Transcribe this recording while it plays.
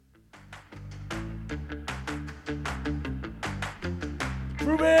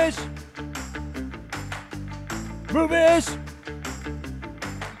Movies! Movies!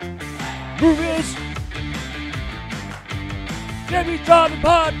 Movies! Jamie Driving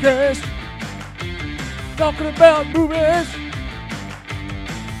Podcast! Talking about movies!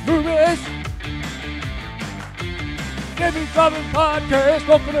 Movies! Jamie Driving Podcast!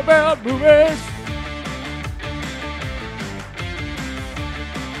 Talking about movies!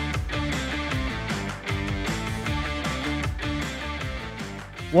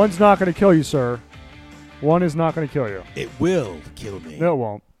 One's not going to kill you, sir. One is not going to kill you. It will kill me. No, it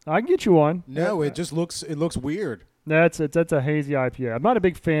won't. I can get you one. No, it just looks weird. That's a hazy IPA. I'm not a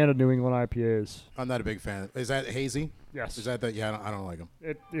big fan of New England IPAs. I'm not a big fan. Is that hazy? Yes. Is that yeah? I don't like them.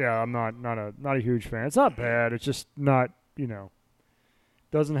 I'm not a huge fan. It's not bad. It's just not,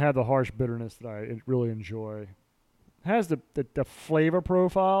 doesn't have the harsh bitterness that I really enjoy. It has the flavor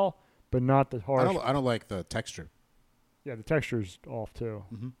profile, but not the harsh. I don't like the texture. Yeah, the texture's off too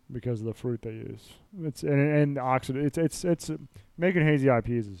because of the fruit they use. It's and oxidant. It's making hazy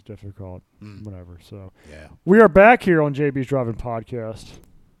IPAs is difficult. Whatever. So yeah, we are back here on JB's Driving Podcast.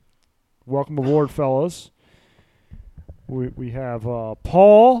 Welcome aboard, fellas. We have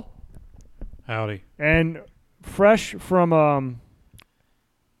Paul. Howdy. And fresh from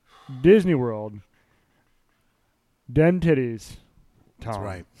Disney World. Dem titties. Tom. that's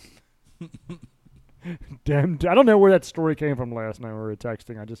right. I don't know where that story came from last night when we were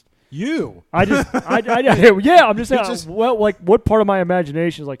texting. I'm just saying. Well, like, what part of my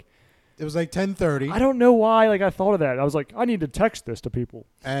imagination is like? It was like 10:30. I don't know why. Like, I thought of that. I was like, I need to text this to people.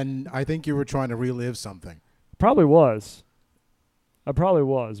 And I think you were trying to relive something. Probably was. I probably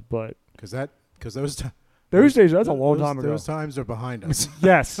was, but Because those days. That's a long time ago. Those times are behind us.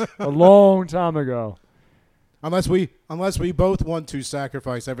 Yes, a long time ago. unless we both want to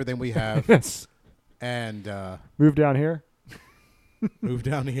sacrifice everything we have Yes. and Move down here. move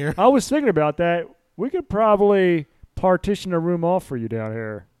down here. I was thinking about that. We could probably partition a room off for you down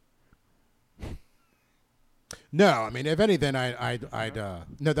here. No, I mean, if anything, I'd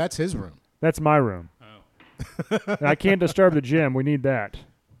no, that's his room. That's my room. Oh. And I can't disturb the gym. We need that.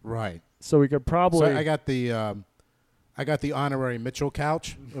 Right. So we could probably. So I got the honorary Mitchell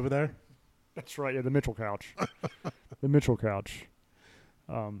couch over there. That's right. Yeah, the Mitchell couch. The Mitchell couch.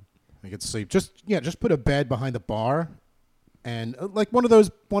 I could sleep. Just put a bed behind the bar, and like one of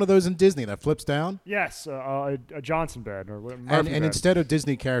those in Disney that flips down. Yes, a Johnson bed or Murphy And bed. instead of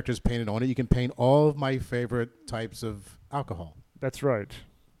Disney characters painted on it, you can paint all of my favorite types of alcohol. That's right.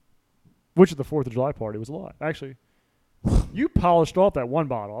 Which at the 4th of July party was a lot. Actually, you polished off that one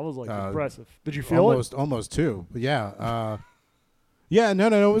bottle. I was like impressive. Did you feel it? Almost two. But yeah. Yeah.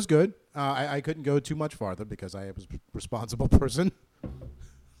 No. It was good. I couldn't go too much farther because I was a responsible person.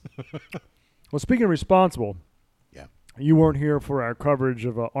 Well, speaking of responsible, Yeah. you weren't here for our coverage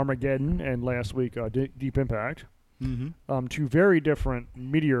of Armageddon and last week Deep Impact. Mm-hmm. Two very different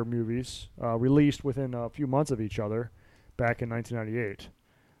Meteor movies released within a few months of each other back in 1998.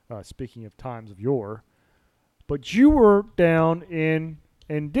 Speaking of times of yore. But you were down in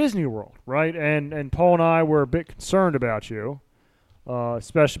Disney World, right? And Paul and I were a bit concerned about you,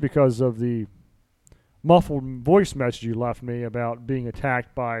 especially because of the muffled voice message you left me about being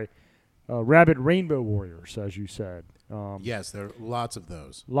attacked by rabid rainbow warriors, as you said. Yes, there are lots of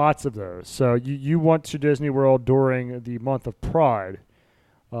those. Lots of those. So you went to Disney World during the month of Pride,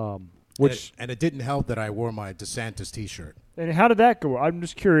 which And it didn't help that I wore my DeSantis T-shirt. and how did that go? I'm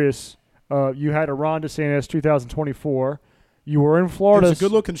just curious. You had a Ron DeSantis 2024. You were in Florida. It was a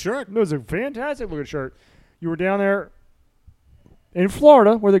good-looking shirt. It was a fantastic looking shirt. You were down there in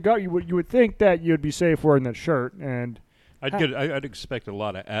Florida, where you would think that you'd be safe wearing that shirt, and I'd expect a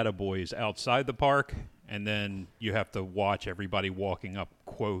lot of attaboys outside the park, and then you have to watch everybody walking up,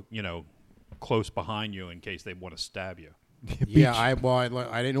 close behind you in case they want to stab you. Yeah, I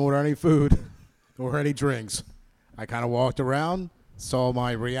didn't order any food or any drinks. I kind of walked around, saw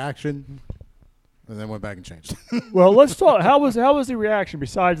my reaction, and then went back and changed. Well, let's talk. How was the reaction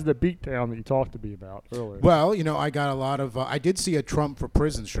besides the beatdown that you talked to me about earlier? Well, I got a lot of. I did see a Trump for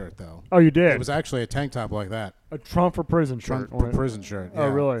prison shirt though. Oh, you did. It was actually a tank top like that. A Trump for prison Trump shirt. for prison shirt. Oh,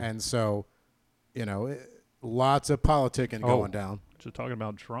 yeah. really? And so, lots of politicking going down. So talking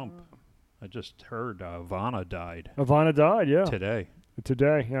about Trump, I just heard Ivana died Ivana died. Yeah.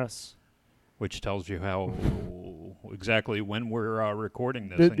 today, yes. which tells you how exactly when we're recording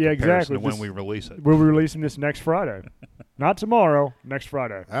this in Yeah, comparison exactly. to when we release it. We'll be releasing this next Friday, not tomorrow. Next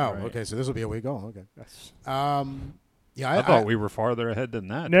Friday. Oh, Right. okay. So this will be a week. Oh, okay. Yes. Yeah, I thought we were farther ahead than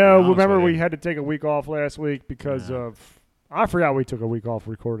that. to be No, honest remember with we you. had to take a week off last week because Yeah. of. I forgot we took a week off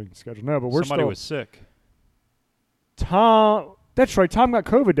recording schedule. No, but we're Somebody still. was sick. Tom, That's right. Tom got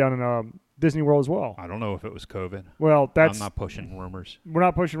COVID down in Disney World as well. I don't know if it was COVID. Well, I'm not pushing rumors. we're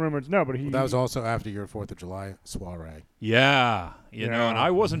not pushing rumors. No, but That was also after your 4th of July soiree. Yeah, you know, and Yeah. I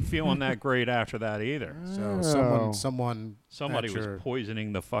wasn't feeling that great after that either. So Oh. someone Somebody at was your,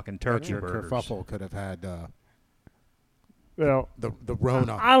 poisoning the fucking at turkey your burgers. kerfuffle could have had well, the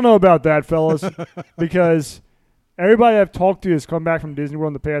Rona. I don't know about that, fellas, because everybody I've talked to has come back from Disney World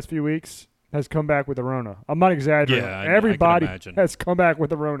in the past few weeks has come back with the Rona. I'm not exaggerating. Yeah, I can Everybody imagine. has come back with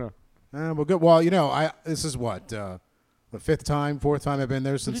the Rona. Well, good. Well, this is what the 4th time I've been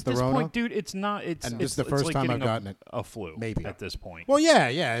there But since at the this Rona. point, dude, it's not. It's And it's this is the first like time I've getting gotten it. a flu. Maybe. At this point. Well, yeah.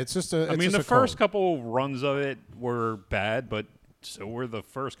 It's just a. I mean, just the a first cold. couple runs of it were bad, but so were the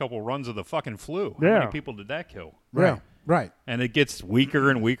first couple runs of the fucking flu. How Yeah. many people did that kill? Right. Yeah. Right. And it gets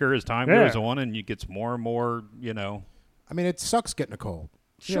weaker and weaker as time Yeah. goes on, and it gets more and more. You know, I mean, it sucks getting a cold,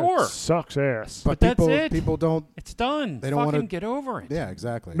 Yeah, sure, it sucks ass. but that's people it. people don't. it's done. They don't fucking wanna- get over it. Yeah,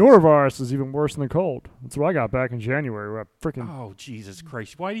 exactly. Norovirus is even worse than the cold. That's what I got back in January. I freaking Oh Jesus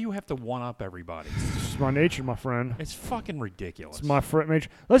Christ! Why do you have to one up everybody? It's just my nature, my friend. It's fucking ridiculous. It's my friend nature.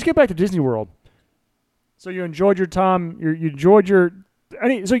 Let's get back to Disney World. So you enjoyed your time. You enjoyed your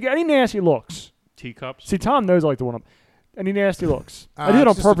so you got any nasty looks? Teacups. See, Tom knows I like to one up. Any nasty looks? I Uh, do it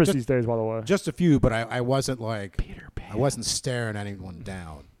on just- purpose just- these days, by the way. Just a few, but I wasn't like Peter Pan. I wasn't staring anyone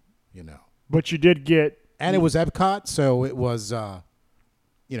down, But you did get. And it was Epcot, so it was,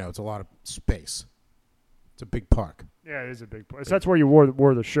 it's a lot of space. It's a big park. Yeah, it is a big place. That's where you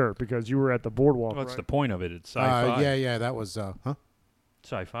wore the shirt because you were at the boardwalk. Well, that's right? the point of it. It's sci-fi. Yeah, that was,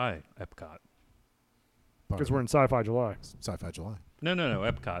 Sci-fi. Epcot. Because we're in Sci-Fi July. Sci-Fi July. No.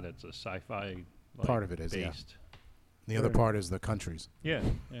 Epcot. It's a sci-fi. Like, Part of it is, yeah. based. The other part is the countries, Yeah.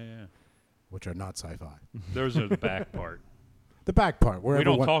 which are not sci-fi. Those are the back part. The back part, where We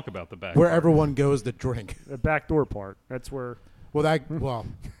don't everyone, talk about the back. where part. everyone goes to drink. The back door part. That's where. Well,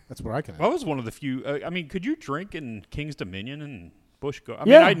 that's where I can. Well, that was one of the few. I mean, could you drink in King's Dominion and Busch Gardens?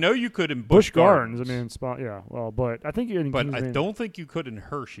 Yeah. I mean, I know you could in Busch Busch Gardens. I mean, spot. Yeah. Well, but I think you. but I don't think you could in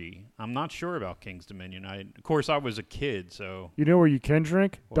Hershey. I'm not sure about King's Dominion. Of course, I was a kid, so You know where you can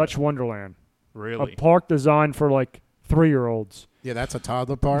drink? What? Dutch Wonderland. really. A park designed for like 3-year-olds. Yeah, that's a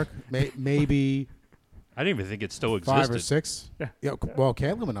toddler park. Maybe I didn't even think it still 5 existed. or 6. Yeah. Well,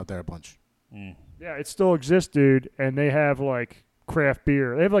 Caitlin went out there a bunch. Mm. Yeah, it still exists, dude. And they have like craft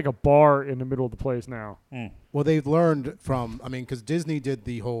beer. They have like a bar in the middle of the place now. Mm. Well, they've learned from. I mean, because Disney did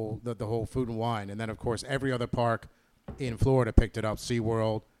the whole food and wine, and then of course every other park in Florida picked it up.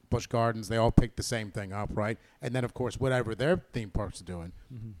 SeaWorld, Busch Gardens, they all picked the same thing up, right? And then of course whatever their theme parks are doing,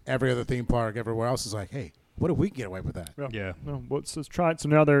 every other theme park everywhere else is like, hey, what if we can get away with that? Yeah. No, let's try it. So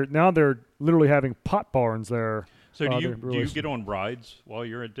now they're literally having pot barns there. So do they're you really get on rides while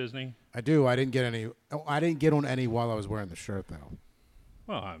you're at Disney? I do. I didn't get any. I didn't get on any while I was wearing the shirt though.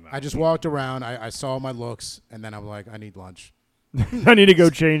 Well, I just walked around. I saw my looks, and then I'm like, I need lunch. I need to go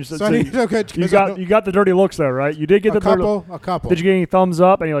change. So I need to go. you got the dirty looks though, right? You did get a the dirty. couple. Did you get any thumbs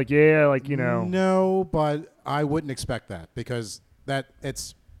up? And you're like, yeah, like you know. No, but I wouldn't expect that because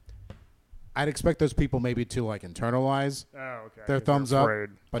I'd expect those people maybe to like internalize Oh, okay. their They're thumbs up, afraid.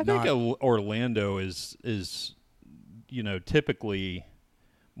 but I think not. Orlando is typically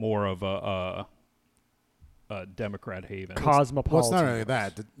more of a Democrat haven. Cosmopolitan. Well, it's not only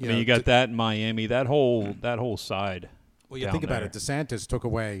that. I mean, you got that in Miami. That whole side. Well, you down think about there. it. DeSantis took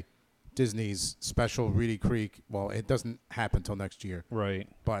away Disney's special Reedy Creek. Well, it doesn't happen till next year, Right.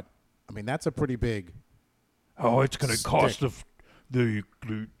 but I mean that's a pretty big. Oh, it's going to Stick. cost the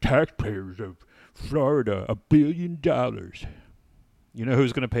taxpayers of Florida $1 billion. You know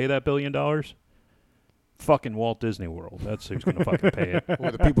who's going to pay that $1 billion? Fucking Walt Disney World. That's who's going to fucking pay it.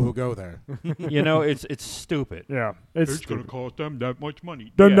 Or the people who go there. You know, it's stupid. Yeah, it's going to cost them that much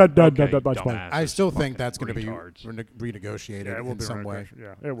money. Dun, Yeah, dun, dun, okay, dun, dun, dun. dumbasses, I still fucking think that's going to be retards. renegotiated yeah, it will in be some way.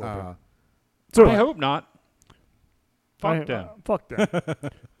 renegotiated. Yeah, it will Uh, be. So I hope not. Fuck them. Fuck them.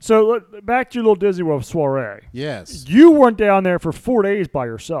 So back to your little Disney World soiree. yes. You weren't down there for 4 days by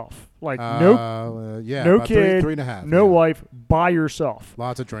yourself. Like Yeah. no about kid, three and a half. no yeah. wife, by yourself.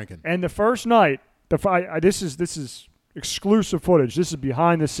 Lots of drinking. And the first night, this is exclusive footage. This is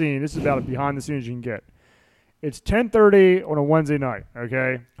behind the scene. This is about as behind the scenes you can get. It's 10:30 on a Wednesday night.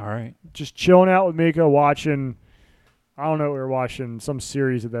 Okay, All right. just chilling out with Mika, watching. I don't know. We were watching some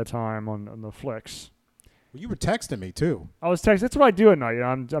series at that time on the flicks. Well, you were texting me too. I was texting. That's what I do at night.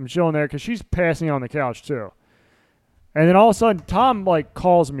 I'm chilling there because she's passing out on the couch too. And then all of a sudden, Tom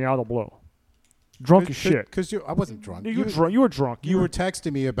calls me out of the blue. drunk as shit. Because I wasn't drunk. You were drunk. You were drunk. You were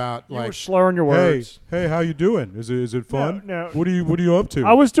texting me about You were like, slurring your words. hey, how you doing? Is it fun? No. What are you up to?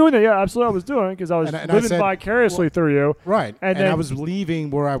 I was doing that. Yeah, absolutely. I was doing because I was And I living said, vicariously through you. Right, and then I was leaving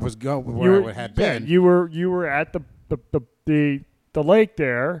where I was going, You where were, I had yeah, been. you were at the lake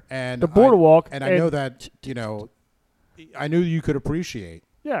there, And the boardwalk, I know that I knew you could appreciate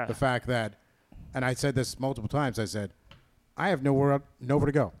yeah, the fact that, and I said this multiple times. I said, I have nowhere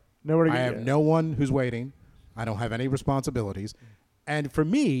to go. nowhere to I get. have no one who's waiting. I don't have any responsibilities, and for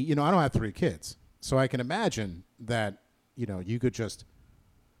me, I don't have 3 kids, so I can imagine that you could just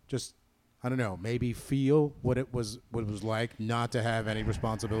I don't know, maybe feel what it was like not to have any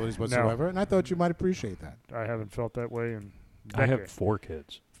responsibilities whatsoever. And I thought you might appreciate that. I haven't felt that way in I have decades. 4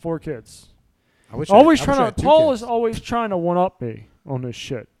 kids. 4 kids. I wish Always I wish I trying had to. 2 Paul kids. is always trying to one up me on this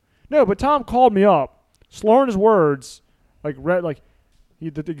shit. No, but Tom called me up, slurring his words,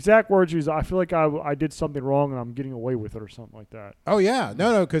 the exact words he used. I feel like I did something wrong and I'm getting away with it or something like that. Oh yeah,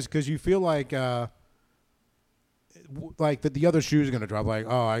 no, because you feel like the other shoe's going to drop. Like,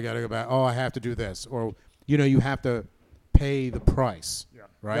 oh, I got to go back. Oh, I have to do this, or you have to pay the price. Yeah,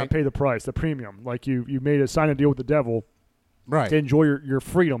 Right? You gotta pay the price, the premium. Like you sign a deal with the devil Right. to enjoy your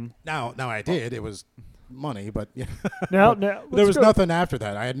freedom. Now I did. It was money, but Now there let's was go- nothing after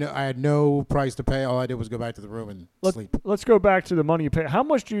that. I had no price to pay. All I did was go back to the room and sleep. Let's go back to the money you pay. How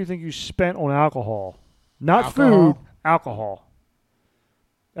much do you think you spent on alcohol? Not Alcohol? food, alcohol.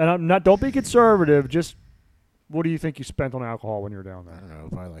 And I'm not. Don't be conservative. Just what do you think you spent on alcohol when you were down I there? don't know,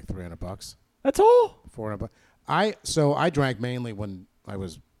 probably like $300, That's all. $400. I drank mainly when I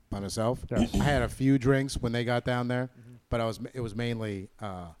was by myself. Yes. I had a few drinks when they got down there, but it was mainly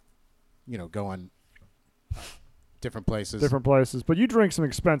going different places. Different places, but you drink some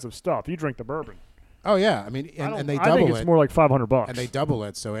expensive stuff. You drink the bourbon. Oh yeah, I mean, I and they think double it's it, more like $500. and they double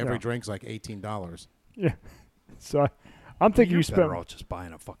it, so every Yeah. drink's like $18. Yeah. So I'm thinking You're you spent. better off just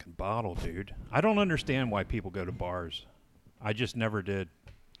buying a fucking bottle, dude. I don't understand why people go to bars. I just never did.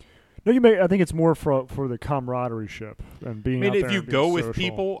 No, you may. I think it's more for the camaraderie ship and being. I mean, out if there you and being go with social.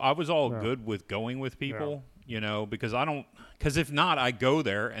 people, I was all Yeah. good with going with people, because I don't. Because if not, I go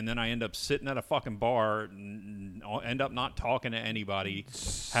there and then I end up sitting at a fucking bar and end up not talking to anybody,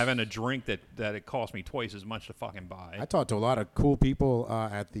 having a drink that it cost me twice as much to fucking buy. I talked to a lot of cool people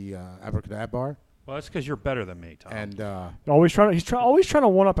at the Abracadabra bar, Well, that's because you're better than me, Tom. and Always trying. Always trying to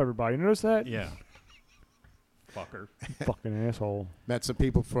one up everybody. You notice that? yeah. Fucker. Fucking asshole. met some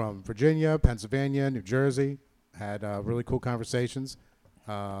people from Virginia, Pennsylvania, New Jersey. Had really cool conversations.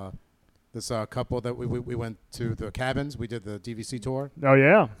 This couple that we went to the cabins. We did the DVC tour. Oh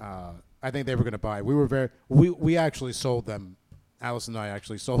yeah. I think they were going to buy. We actually sold them. Alice and I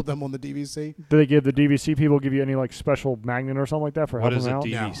actually sold them on the DVC. Do they give the DVC people give you any like special magnet or something like that for What helping is a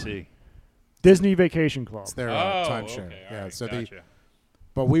them out? DVC? Disney Vacation Club. It's their Oh, timeshare. okay. Yeah. All right, So gotcha.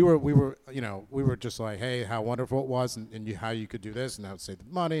 but we were just like, hey, how wonderful it was, and how you could do this, and I would save the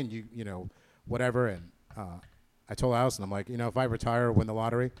money, and whatever. And I told Allison, I'm like, if I retire or win the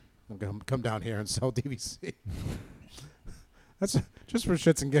lottery, I'm gonna come down here and sell DVC. That's just for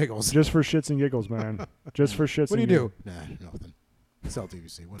shits and giggles. Just for shits and giggles, man. Just for shits. What do you and do? giggles. Nah, nothing. Sell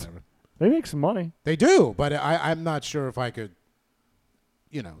DVC, whatever. They make some money. They do, but I'm not sure if I could,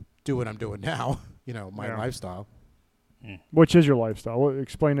 do what I'm doing now. My Yeah. lifestyle. Which is your lifestyle?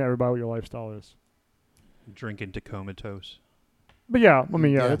 Explain to everybody what your lifestyle is. Drinking to comatose. But yeah, I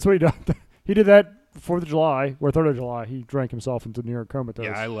mean, yeah, Yeah. that's what he did. He did that 4th of July or 3rd of July. He drank himself into near comatose.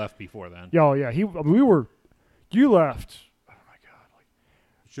 Yeah, I left before then. Yeah, oh, yeah. You left. Oh my God.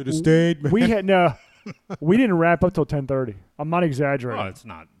 Should have stayed. We had no. We didn't wrap up till 10:30. I'm not exaggerating. Oh, it's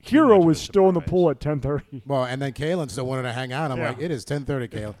not. too Hero much of a was still in the surprise. pool at 10:30. Well, and then Kaylin still wanted to hang out. I'm Yeah. like, it is 10:30,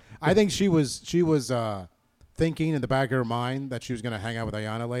 Kaylin. I think she was thinking in the back of her mind that she was going to hang out with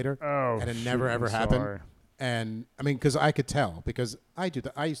Ayana later, Oh, and it shoot, never ever I'm happened. sorry. And I mean, because I could tell, because I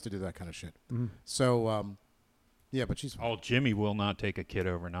used to do that kind of shit. Mhm. So, yeah, but she's Oh, Jimmy will not take a kid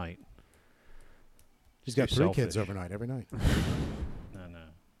overnight. she's got too 3 kids selfish. overnight every night. No.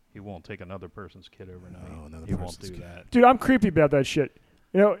 He won't take another person's kid overnight. No, another he won't person's do kid. that. Dude, I'm creepy about that shit.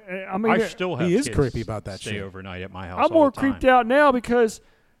 I mean, I still have He is kids creepy about that stay shit. overnight at my house. I'm all more the time. creeped out now because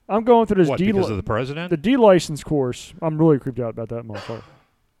I'm going through this What, because of the president? the D license course. I'm really creeped out about that motherfucker.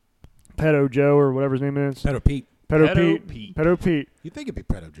 Pedo Joe or whatever his name is. Pedo Pete. Pedo Pedo Pete. Pete. Pedo Pete. You'd think it'd be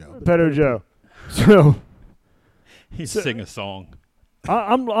Pedo Joe. but Pedo Joe. So He So- sing a song.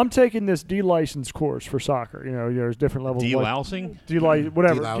 I'm taking this D license course for soccer. There's different levels. of Delousing?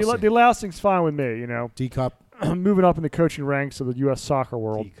 whatever. De-lousing. De-lousing's fine with me. D-Cup. I'm moving up in the coaching ranks of the U.S. soccer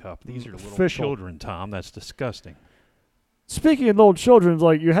world. Teacup. These are little Official. children, Tom. That's disgusting. speaking of little children, it's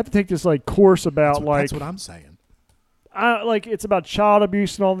like you have to take this like course about That's what I'm saying. like it's about child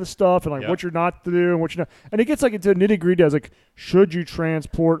abuse and all this stuff and like Yep. what you're not to do and what you're not. And it gets like into nitty gritty as like, should you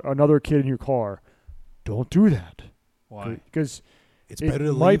transport another kid in your car? Don't do that. Why? Because It's it better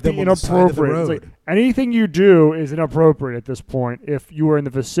to might leave be them on the side of the inappropriate. It's road. like anything you do is inappropriate at this point if you are in the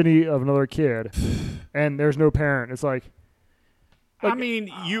vicinity of another kid and there's no parent. It's like, I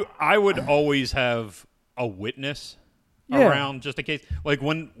mean, I would always have a witness Yeah. around just in case. Like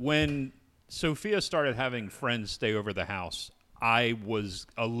when Sophia started having friends stay over the house, I was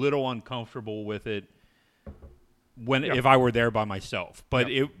a little uncomfortable with it if I were there by myself. But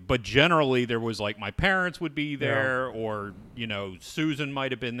but generally there was like my parents would be there, or Susan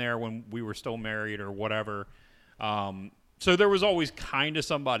might have been there when we were still married or whatever. So there was always kind of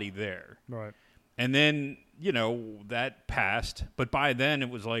somebody there. right. And then, that passed. But by then, it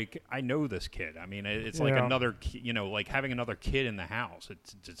was like, I know this kid. I mean, it's like Yeah. another, like having another kid in the house.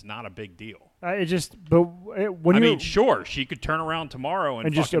 It's not a big deal. It just, but when I you mean, sure, she could turn around tomorrow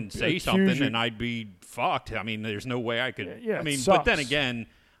and just fucking say accuse something, you. and I'd be fucked. I mean, there's no way I could. Yeah, I it mean, but then sucks. again,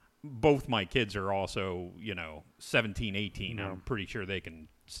 both my kids are also, 17, 18. Yeah. I'm pretty sure they can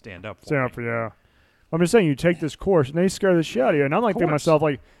stand up for stand me. up for you. I'm just saying, you take this course and they scare the shit out of you. And I'm like thinking to course. myself,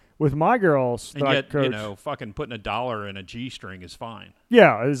 like with my girls And that I yet, coach, fucking putting $1 in a G-string is fine.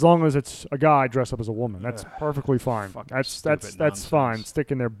 yeah, as long as it's a guy dressed up as a woman, that's perfectly fine. Fucking That's stupid fine. nonsense.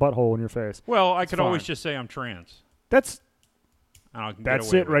 Sticking their butthole in your face. Well, I could always fine. just say I'm trans. That's And I can get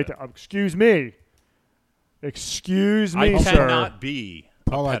that's away it with right there. Excuse me. Excuse me, I sir. cannot be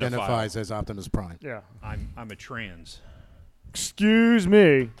Paul a pedophile. identifies as Optimus Prime. Yeah. I'm a trans. Excuse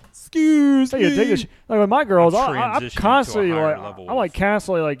me. Excuse Hey, you take this, like with my girls, I'm transitioning to a constantly higher like, level I'm like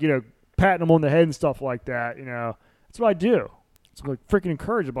constantly like patting them on the head and stuff like that. That's what I do. It's like freaking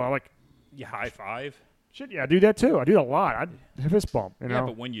encourageable. I'm like, You high five. shit, yeah, I do that too. I do that a lot. I fist bump. Yeah,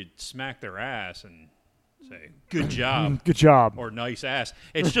 but when you smack their ass and say "good job" Good job. or "nice ass,"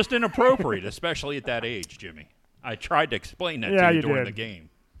 it's just inappropriate, especially at that age, Jimmy. I tried to explain that Yeah, to you you during did. the game.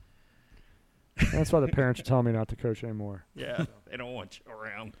 That's why the parents are telling me not to coach anymore. Yeah, they don't want you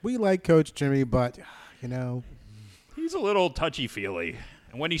around. We like Coach Jimmy, but He's a little touchy-feely.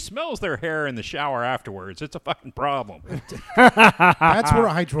 And when he smells their hair in the shower afterwards, it's a fucking problem. that's where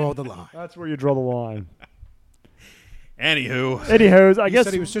I draw the line. That's where you draw the line. Anywho, Anyhows, I He guess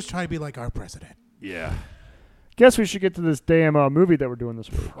said he was just trying to be like our president. yeah. guess we should get to this damn movie that we're doing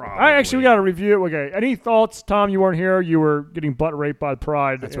this week. Actually, we Probably. got to review it. Okay, any thoughts, Tom? You weren't here. You were getting butt raped by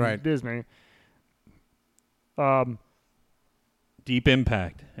Pride. That's in right. Disney. Deep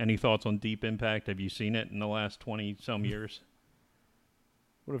Impact. Any thoughts on Deep Impact? Have you seen it in the last 20-some years?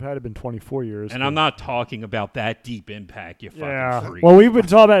 Would have had to been 24 years. And I'm not talking about that Deep Impact, you fucking Yeah. freak. Well, we've been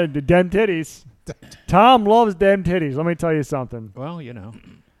talking about the dem titties. Tom loves dem titties. Let me tell you something. Well,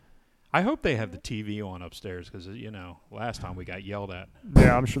 I hope they have the TV on upstairs because, last time we got yelled at.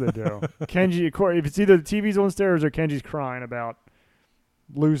 Yeah, I'm sure they do. Kenji, if it's either the TV's on stairs or Kenji's crying about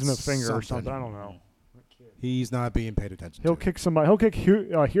losing a finger or Something. something, I don't know. He's not being paid attention He'll to. kick somebody. He'll kick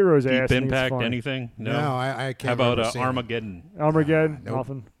Hero's Deep ass. and it's Impact, funny. anything? No, I can't. How about remember seeing it. Armageddon? Armageddon, Nope.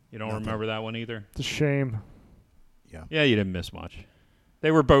 nothing. You don't Nothing. remember that one either? It's a shame. Yeah, you didn't miss much. They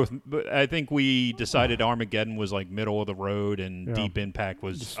were both. But I think we decided Armageddon was like middle of the road, and Yeah. Deep Impact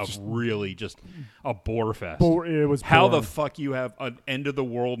was Just- really just a bore fest. It was How the boring. fuck you have an end of the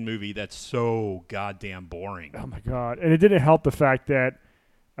world movie that's so goddamn boring? Oh my god! And it didn't help the fact that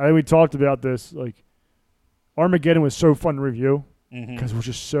I think we talked about this. Like Armageddon was so fun to review Mhm. because it was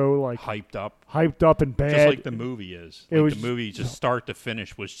just so like Hyped up, hyped up and bad. just like the movie is. It Like was the movie, just start to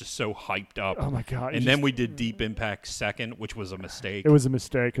finish, was just so hyped up. oh my god! And then we did Deep Impact second, which was a mistake. it was a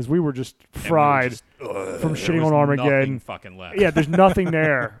mistake because we were just And we were fried just, from there shitting was on Armageddon. nothing fucking left. Yeah, there's nothing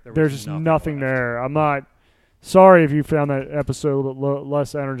there. There was There's just nothing nothing left. there. I'm not sorry if you found that episode a little bit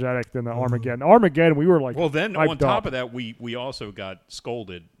less energetic than the Armageddon. Armageddon, we were like, Well, then hyped on top up. of that, we also got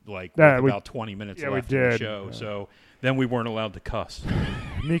scolded like Yeah, with we- about 20 minutes yeah, we left in the did. show. Yeah. So then we weren't allowed to cuss.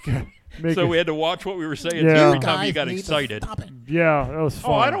 Mika. So we had to watch what we were saying Yeah. every time you got excited. Yeah, that was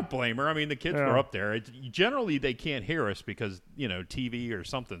fun. Oh, I don't blame her. I mean, the kids Yeah. were up there. Generally, they can't hear us because TV or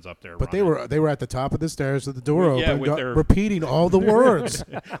something's up there. But running. they were at the top of the stairs with the door Well, yeah, open, with their- repeating all the words.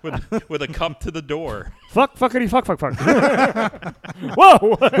 with a cup to the door. Fuck, fuckity, fuck, fuck, fuck.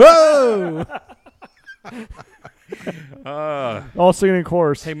 Whoa! Whoa! All singing in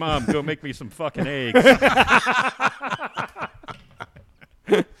chorus. Hey, Mom, go make me some fucking eggs.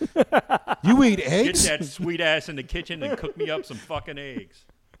 You eat Get eggs? that sweet ass in the kitchen and cook me up some fucking eggs.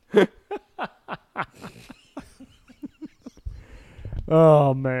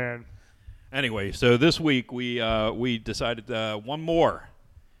 Oh man. Anyway, so this week we decided one more.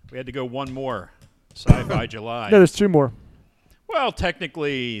 We had to go one more. Sci-Fi July. Yeah, there's 2 more. Well,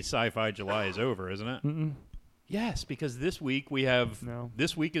 technically, Sci-Fi July is over, isn't it? Mm-mm. Yes, because this week we have. No.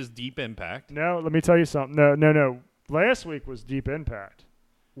 This week is Deep Impact. No, let me tell you something. No. Last week was Deep Impact.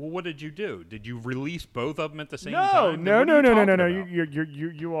 Well, what did you do? Did you release both of them at the same No, time? no. Then what are you talking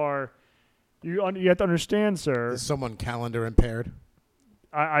about? You have to understand, sir. Is someone calendar impaired?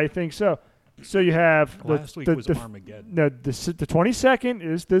 I think so. So you have Last week was Armageddon. No, the 22nd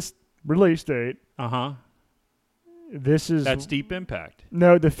is this release date. Uh-huh. This is That's Deep Impact.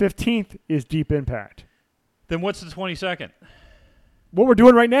 No, the 15th is Deep Impact. Then what's the 22nd? What we're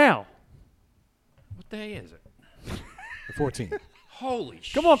doing right now. What day is it? The 14th. Holy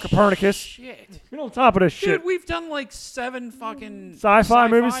shit. Come on, Copernicus. Shit. Get on top of this shit. Dude, we've done like 7 fucking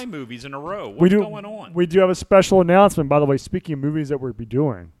Sci-fi movies in a row. What's we do, going on? We do have a special announcement, by the way. Speaking of movies that we'll be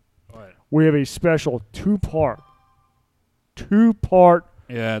doing, What? we have a special two-part.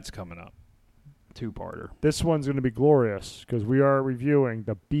 Yeah, it's coming up. 2-parter. This one's going to be glorious because we are reviewing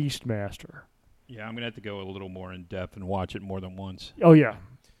The Beastmaster. Yeah, I'm going to have to go a little more in depth and watch it more than once. Oh, yeah.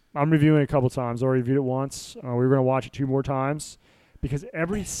 I'm reviewing it a couple times. I already reviewed it once. We're going to watch it 2 more times because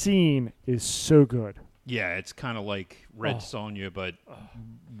every scene is so good. Yeah, it's kind of like Red Sonja, but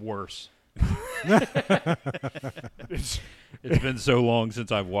worse. It's been so long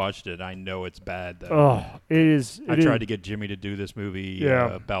since I've watched it. I know it's bad, though. Oh, it is. I tried to get Jimmy to do this movie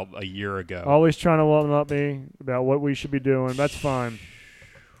about a year ago. Always trying to one up me about what we should be doing. That's fine.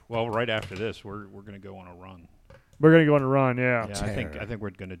 Well, right after this, we're going to go on a run. We're going to go on a run, yeah. Yeah, I think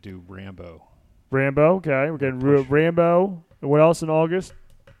we're going to do Rambo. Rambo, okay. We're getting Rambo. And what else in August?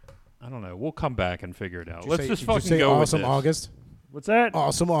 I don't know. We'll come back and figure it out. Did Let's you just say fucking go awesome with this. August? What's that?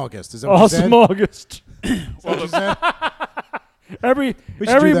 Awesome August. Is that what you said? Awesome August. What you said? Every We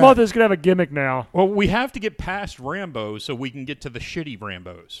should do that. month is going to have a gimmick now. Well, we have to get past Rambo so we can get to the shitty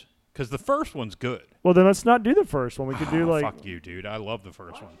Rambos. Because the first one's good. Well, then let's not do the first one. We could do like. Fuck you, dude. I love the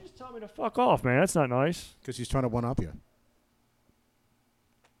first Why one. don't you just tell me to fuck off, man? That's not nice. Because she's trying to one-up you.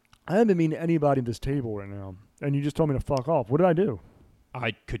 I haven't been mean to anybody at this table right now, and you just told me to fuck off. What did I do?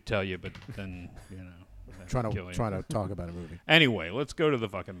 I could tell you, but then, Trying kill you. to talk about a movie. Anyway, let's go to the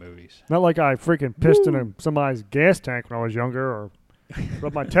fucking movies. Not like I freaking pissed in somebody's gas tank when I was younger, or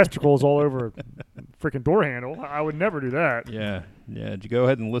rubbed my testicles all over a freaking door handle. I would never do that. Yeah. Go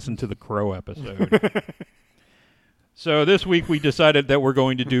ahead and listen to the Crow episode. So this week we decided that we're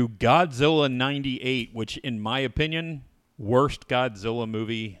going to do Godzilla 98, which, in my opinion, worst Godzilla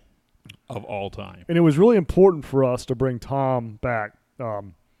movie of all time. And it was really important for us to bring Tom back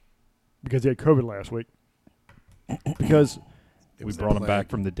because he had COVID last week. Because We brought him back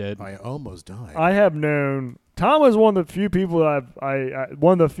from the dead. I almost died. I have known Tom is one of the few people that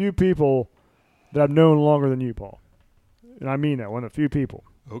I've known longer than you, Paul. And I mean that, one of the few people.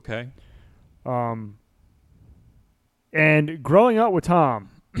 Okay. And growing up with Tom,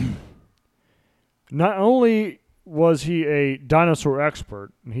 not only was he a dinosaur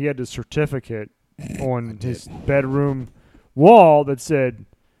expert, and he had the certificate on his bedroom wall that said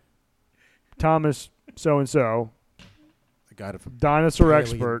Thomas so-and-so, I got it from dinosaur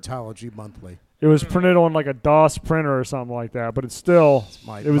expert. Paleontology Monthly. It was printed on like a DOS printer or something like that, but it's still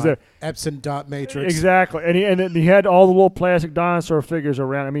it was a Epson dot matrix. exactly, and then he had all the little plastic dinosaur figures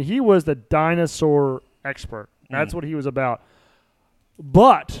around. I mean, he was the dinosaur expert. That's what he was about.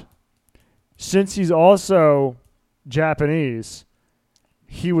 But since he's also Japanese,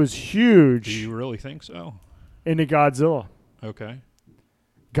 he was huge Do you really think so? into Godzilla. Okay.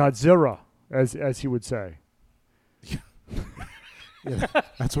 Godzilla, as he would say. Yeah,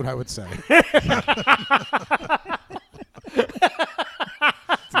 that's what I would say. That's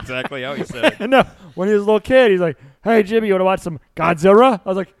exactly how he said it. And no, when he was a little kid, he's like, "Hey Jimmy, you want to watch some Godzilla?" I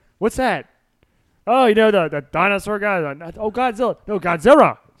was like, "What's that?" Oh, you know the dinosaur guy? Oh, Godzilla. No,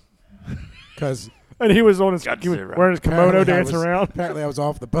 Godzilla. Because And he was on his he was wearing his kimono dancing around. Apparently, I was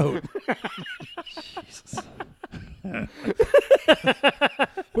off the boat.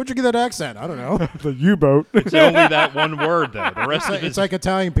 Where'd you get that accent? I don't know. The U-boat. It's only that one word, though. The rest of It's it's like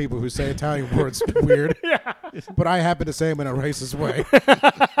Italian people who say Italian words weird. But I happen to say them in a racist way.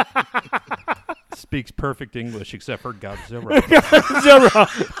 speaks perfect English except for Godzilla. Godzilla.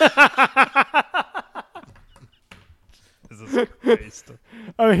 This is based.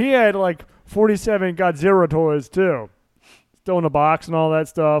 I mean, he had like 47 Godzilla toys too, still in the box and all that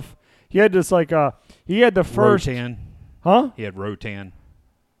stuff. He had this like he had the first, Rotan. huh? He had Rotan.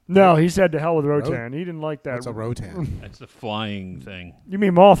 No, he said to hell with Rotan. He didn't like that. That's a Rotan. That's the flying thing. You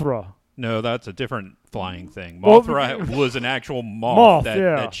mean Mothra? No, that's a different flying thing. Well, Mothra was an actual moth, that,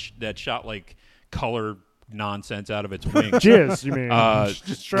 yeah. that shot like color nonsense out of its wings. Jizz, you mean?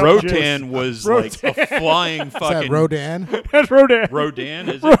 Just straight up Rotan jizz. was like a flying Is that fucking Rodan? That's Rodan. Rodan.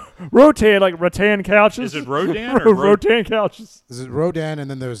 Is it? Rotan, like rattan couches. Is it Rodan or Rotan couches? Is it Rodan? And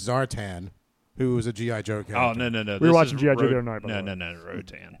then there's Zartan, who was a G.I. Joe character. Oh no. We were This watching is G.I. Joe the other night, by No, the way. no,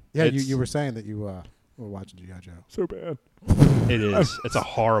 Rotan. Yeah, It's- you were saying that you were watching G.I. Joe. So bad. It is. It's a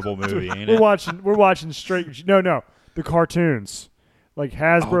horrible movie, ain't We're it? watching straight. No, the cartoons, like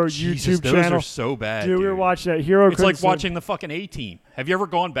Hasbro Oh, Jesus, YouTube those channel. are so bad, Dude, we were watching that Hero. It's like Crimson. watching the fucking A-Team. Have you ever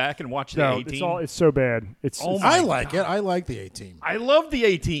gone back and watched the No, A-Team? it's so bad. It's Oh it's- my I like it. I like the A-Team. I loved the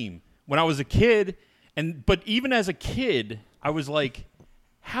A-Team when I was a kid, but even as a kid, I was like,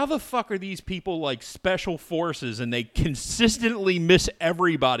 how the fuck are these people like special forces and they consistently miss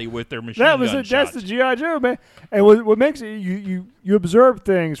everybody with their machine that was gun it. That's the shots? GI Joe, man. And what makes it you observe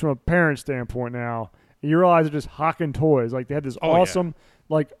things from a parent standpoint now, and you realize they're just hawking toys. Like they had this Oh, yeah. awesome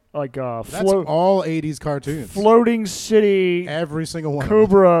That's all 80s cartoons. floating city Every single one. of them.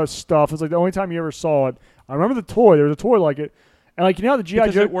 Cobra stuff. It's like the only time you ever saw it. I remember the toy. There was a toy like it, and like you know how the GI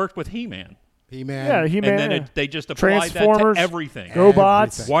Because Joe. it worked with He-Man. He-Man. Yeah, He-Man. And then they just applied that to Transformers. everything. GoBots.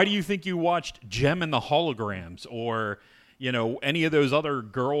 Everything. Why do you think you watched Gem and the Holograms or, any of those other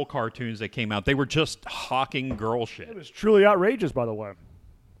girl cartoons that came out? They were just hawking girl It shit. was truly outrageous, by the way.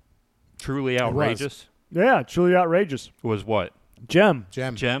 Truly outrageous. Yeah, truly outrageous. Was what? Gem.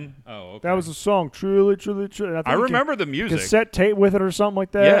 Gem. Gem? Oh, okay. That was a song. Truly, truly, truly. I remember the music. Cassette tape with it or something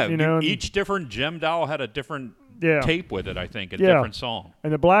like that. Yeah, you know. and- each different Gem doll had a different yeah. tape with it, I think, a Yeah. different song.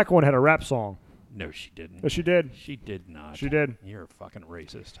 And the black one had a rap song. No, she didn't. Yes, she did. She did not. She did. You're a fucking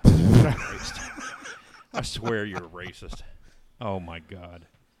racist. Racist. I swear you're a racist. Oh my God.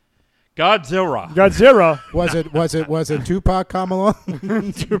 Godzilla. Godzilla. Was it Tupac come along?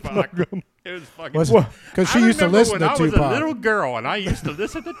 Tupac. It was fucking. Was it? Because she I used to remember listen when to I was a Tupac little girl and I used to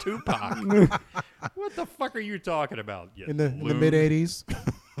listen to Tupac. What the fuck are you talking about? You in the loon? mid '80s.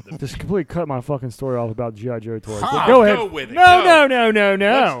 Just completely cut my fucking story off about G.I. Joe toys. Ha! Go ahead. Go with it. No, Go.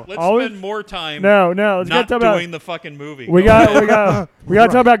 no. Let's Always- spend more time no. Let's not talk about. doing the fucking movie. We Go got ahead. we got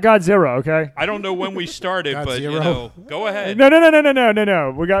to talk about Godzilla. Okay. I don't know when we started, but Godzilla. go ahead. No.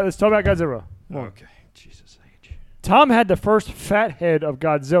 Let's talk about Godzilla. Come on. Okay. Jesus H. Tom had the first fat head of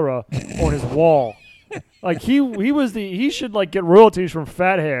Godzilla on his wall. Like he should like get royalties from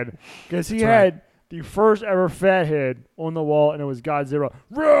Fathead because he That's had the first ever Fathead on the wall, and it was Godzilla,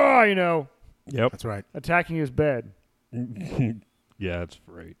 Rah, Yep. That's right. attacking his bed. Yeah, that's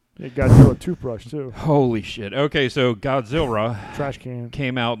right. Yeah, Godzilla toothbrush too, Holy shit. Okay, so Godzilla trash can.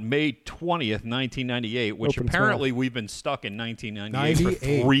 came out May 20th, 1998, which Open its apparently we've been stuck in 1998 for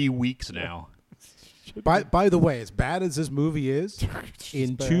 98. 3 weeks now. By the way, as bad as this movie is,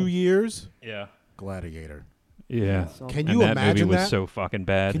 in bad. 2 years, Yeah. Gladiator. Yeah. Can And you that imagine movie was that? so fucking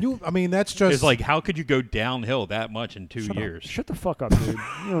bad. Can you? I mean, that's just. It's like, how could you go downhill that much in 2 Shut up. years? Shut the fuck up, dude. You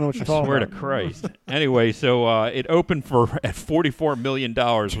don't know what you're I talking swear to about. Christ. Anyway, so it opened at $44 million,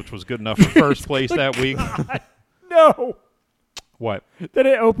 which was good enough for first place that week. No, What? they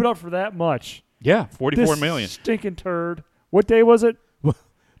didn't open up for that much. Yeah, This $44 million. stinking turd. What day was it?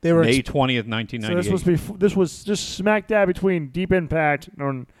 they were. May 20th, So 1998. this was just smack dab between Deep Impact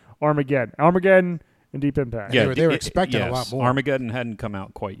and Armageddon and Deep Impact. Yeah. they were expecting a lot more. Armageddon hadn't come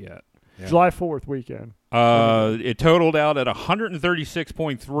out quite yet. Yeah. July 4th weekend. It totaled out at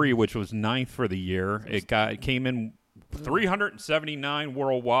 136.3, which was ninth for the year. It came in 379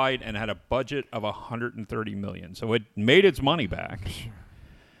 worldwide and had a budget of 130 million. So it made its money back.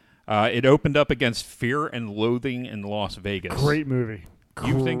 It opened up against Fear and Loathing in Las Vegas. Great movie.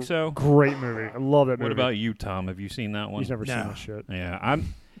 You think so? Great movie. I love that movie. What about you, Tom? Have you seen that one? He's never seen No. that shit. Yeah,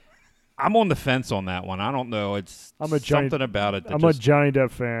 I'm on the fence on that one. I don't know. It's I'm a Johnny- something about it that I'm a just Johnny Depp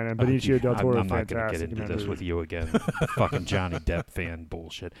fan, and Benicio del Toro I'm not fantastic. going to get in into that this movie. with you again. Fucking Johnny Depp fan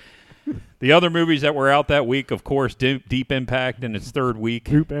bullshit. The other movies that were out that week, of course, Deep Impact in its third week.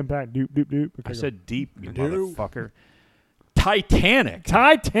 Doop Impact. Doop. Okay, I go. said deep, you Doop. motherfucker. Titanic.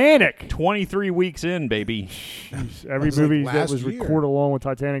 Titanic. 23 weeks in, baby. Every was like movie that last was year. recorded along with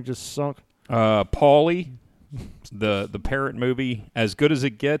Titanic just sunk. Paulie, the parrot movie, As Good as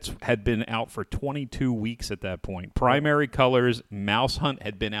It Gets, had been out for 22 weeks at that point. Primary Colors, Mouse Hunt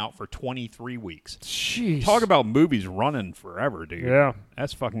had been out for 23 weeks. Jeez. Talk about movies running forever, dude. Yeah.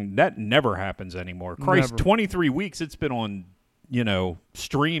 That never happens anymore. Christ, Never. 23 weeks, it's been on,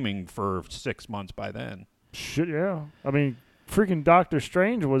 streaming for 6 months by then. Shit, yeah. I mean, freaking Doctor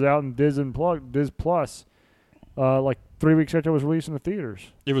Strange was out in Diz Plus, like 3 weeks after it was released in the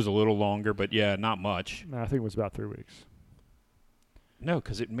theaters. It was a little longer, but yeah, not much. No, I think it was about 3 weeks. No,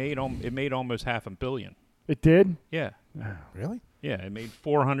 because it made almost $500 million. It did. Yeah, Really? yeah, it made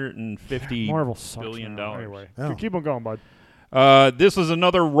 $450 Marvel sucks billion now. dollars. Anyway, Oh. keep on going, bud. This is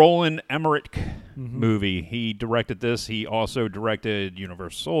another Roland Emmerich Mhm. movie. He directed this. He also directed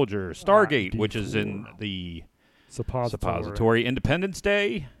Universal Soldier, Stargate, which is in D4. the Suppository. Independence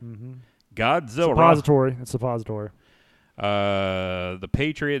Day, Mm-hmm. Godzilla, Suppository. It's suppository. The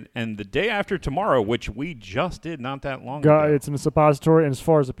Patriot, and The Day After Tomorrow, which we just did not that long ago. It's in the suppository, and as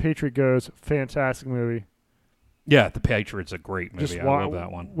far as the Patriot goes, fantastic movie. Yeah, The Patriot's a great movie. Just I love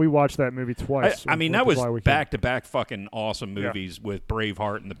that one. We watched that movie twice. I mean, on that 4th of was July weekend. back-to-back fucking awesome Yeah. movies with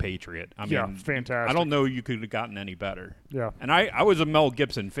Braveheart and The Patriot. I mean, Yeah, fantastic. I don't know you could have gotten any better. Yeah, And I was a Mel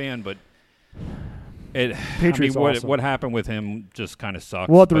Gibson fan, but Patriot's what awesome. what happened with him just kind of sucks.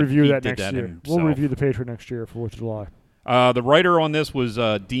 we'll have to but review he that did next that year. himself. We'll review the Patriot next year for 4th of July. The writer on this was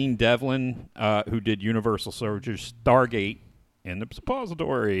Dean Devlin, who did Universal Soldier, Stargate, and The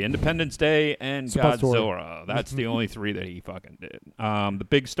Suppository, Independence Day, and Suppository. Godzilla. That's the only three that he fucking did. The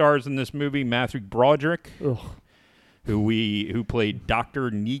big stars in this movie: Matthew Broderick, Ugh. who played Dr.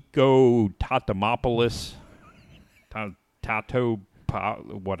 Nico Tatamopoulos,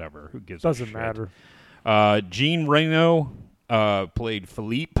 whatever. Who gives a Doesn't shit? matter. Jean Reno played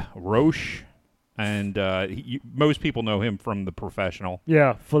Philippe Roche, and most people know him from The Professional.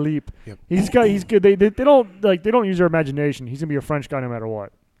 Yeah, Philippe. Yep. He's good. They don't use their imagination. He's gonna be a French guy no matter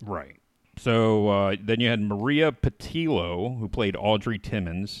what. Right. So then you had Maria Patillo, who played Audrey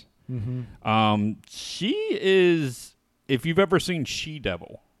Timmons. Mm-hmm. She is, if you've ever seen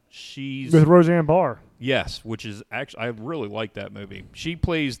She-Devil, she's With Roseanne Barr. yes, which is actually I really like that movie. She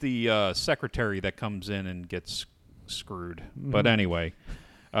plays the secretary that comes in and gets screwed. But anyway,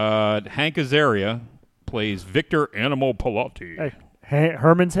 Hank Azaria plays Victor Animal Pilati. Hey,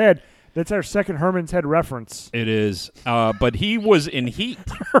 Herman's Head. That's our second Herman's Head reference. It is, but he was in Heat.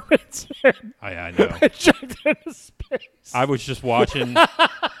 Herman's Head. I know. Checked into space. I was just watching.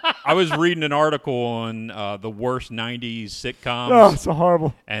 I was reading an article on the worst '90s sitcoms, Oh, it's a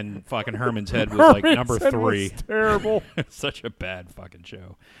horrible. and fucking Herman's Head was like Herman's number Head 3. was terrible. Such a bad fucking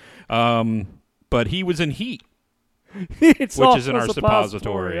show. But he was in Heat, It's which is also in our a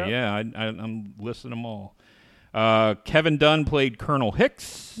suppository. Yeah, I'm listing them all. Kevin Dunn played Colonel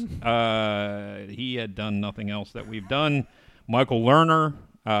Hicks. He had done nothing else that we've done. Michael Lerner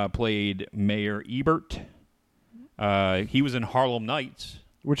played Mayor Ebert. He was in Harlem Nights.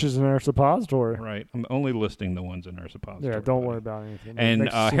 Which is in our suppository. Right. I'm only listing the ones in our suppository. Yeah, don't worry about anything. It And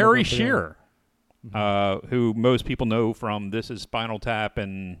makes it seem Harry like we're forgetting. Shearer, who most people know from This Is Spinal Tap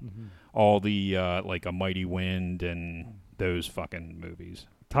and all the like A Mighty Wind and those fucking movies.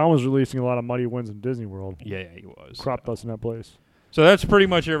 Tom was releasing a lot of Muddy Winds in Disney World. Yeah, he was. Crop dust in that place. So that's pretty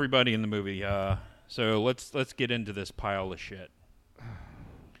much everybody in the movie. So let's get into this pile of shit.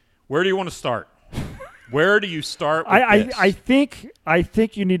 Where do you want to start? Where do you start with this? I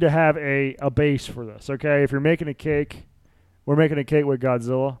think you need to have a base for this, okay? If you're making a cake, we're making a cake with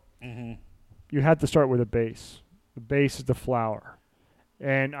Godzilla. Mhm. You have to start with a base. The base is the flour.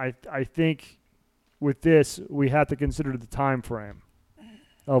 And I think with this, we have to consider the time frame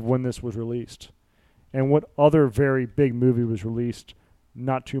of when this was released. And what other very big movie was released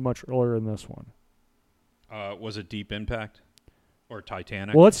not too much earlier than this one. Was it Deep Impact or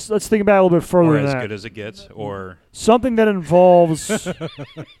Titanic? Well, let's think about it a little bit further or than As that. Good as It Gets? Or Something that involves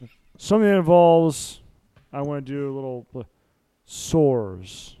I want to do a little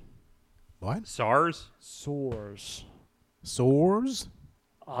sores. What? SARS? Sores. Sores?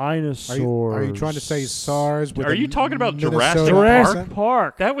 Dinosaurs. Are you trying to say SARS? With Are a you talking about Minnesota Jurassic Jurassic accent?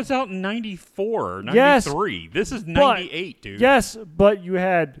 Park? That was out in 94, Yes, 93. This is but- 98, dude. Yes, but you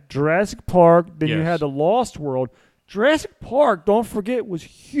had Jurassic Park, then you Yes. had The Lost World. Jurassic Park, don't forget, was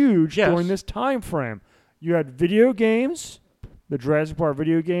huge Yes. during this time frame. You had video games, the Jurassic Park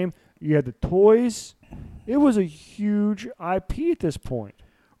video game. You had the toys. It was a huge IP at this point.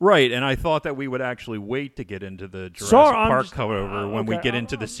 Right, and I thought that we would actually wait to get into the Jurassic Sorry, I'm Park just- cover when we okay, get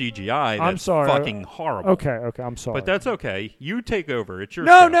into the CGI. That's I'm sorry. fucking horrible. Okay, I'm sorry. But that's okay. You take over. It's your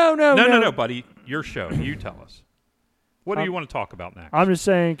No, show. no, no, buddy. Your show. You tell us. What do you want to talk about next? I'm just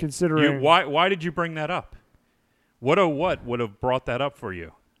saying, considering Why did you bring that up? What would have brought that up for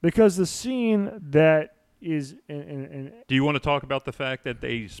you? because the scene that is in Do you want to talk about the fact that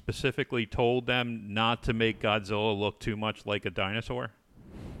they specifically told them not to make Godzilla look too much like a dinosaur,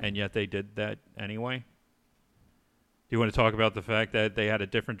 and yet they did that anyway? Do you want to talk about the fact that they had a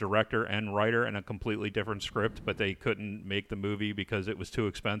different director and writer and a completely different script, but they couldn't make the movie because it was too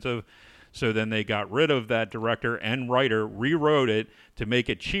expensive? So then they got rid of that director and writer, rewrote it to make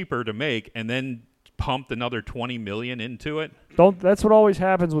it cheaper to make, and then pumped another $20 million into it. That's what always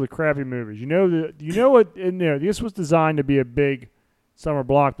happens with crappy movies. You know what in there. This was designed to be a big summer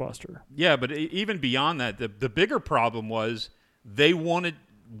blockbuster. Yeah, but even beyond that, the bigger problem was they wanted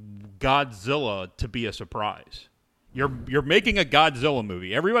Godzilla to be a surprise. You're making a Godzilla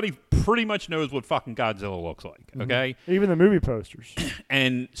movie. Everybody pretty much knows what fucking Godzilla looks like, okay? Even the movie posters.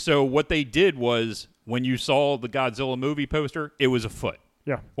 And so what they did was when you saw the Godzilla movie poster, it was a foot.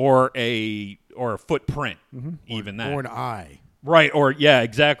 Yeah. Or a footprint, even that. Or an eye. Right, or yeah,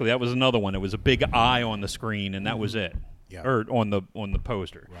 exactly. That was another one. It was a big eye on the screen, and that was it. Yeah. Or on the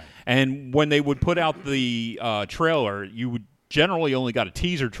poster. Right. And when they would put out the trailer, you would generally only got a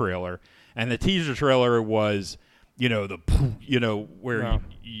teaser trailer, and the teaser trailer was, where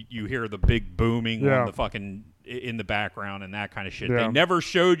you hear the big booming on the fucking in the background and that kind of shit. Yeah. They never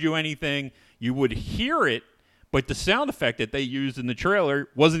showed you anything. You would hear it. But the sound effect that they used in the trailer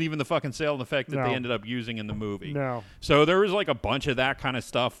wasn't even the fucking sound effect that they ended up using in the movie. No. So there was like a bunch of that kind of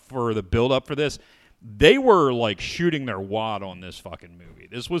stuff for the build up for this. They were like shooting their wad on this fucking movie.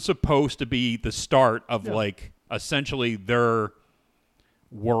 This was supposed to be the start of like essentially their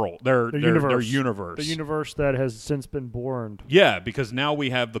world, their universe. The universe that has since been born. Yeah, because now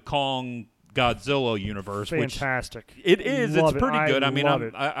we have the Kong Godzilla universe, Fantastic. which it is. Love it's pretty good. I mean, love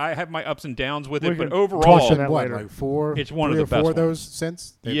it. I have my ups and downs with We it, but can overall, touch on that What, later. like four? It's one of three the or best four of those ones.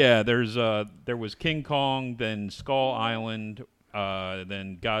 since? yeah, there was King Kong, then Skull Island,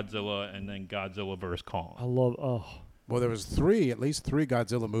 then Godzilla, and then Godzilla vs. Kong. I love. Oh, Well, there was at least three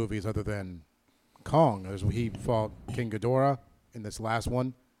Godzilla movies other than Kong. He fought King Ghidorah in this last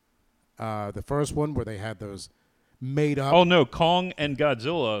one. The first one where they had those made up. Oh no, Kong and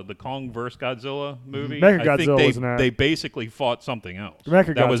Godzilla, the Kong vs. Godzilla movie. Mechagodzilla I think they, wasn't that. they basically fought something else.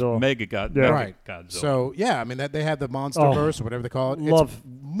 Mechagodzilla. That was Mechagodzilla. Yeah. Right. Godzilla. So yeah, I mean that they had the MonsterVerse or whatever they call it. Love- It's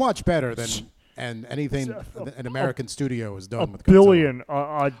much better than anything an American studio has done a with Godzilla. billion.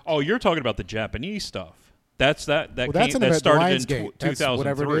 oh, you're talking about the Japanese stuff. That's that Well, that's that started in Lionsgate. That's 2003.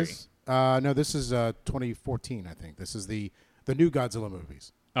 whatever it is. No, this is 2014. I think this is the new Godzilla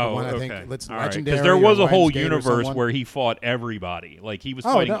movies. The Oh, one, I okay. think it's All right. legendary. Because there was or a whole Lionsgate or universe someone. where he fought everybody. Like he was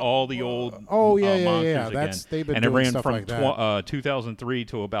Oh, fighting no. all the old yeah. monsters That's again. they've been and it doing ran stuff from like that. 2003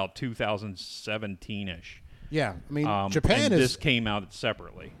 to about 2017-ish. Yeah, I mean And Japan is. this came out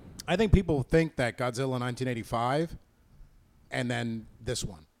separately. I think people think that Godzilla 1985, and then this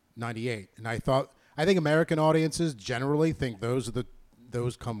one 98, and I think American audiences generally think those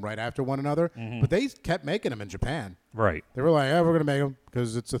come right after one another, but they kept making them in Japan. Right. They were like, "Yeah, we're gonna make them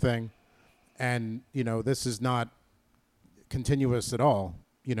because it's a thing," and this is not continuous at all.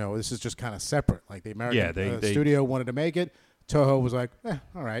 This is just kind of separate. Like the American they studio wanted to make it, Toho was like,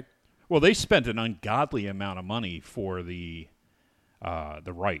 "All right." Well, they spent an ungodly amount of money for the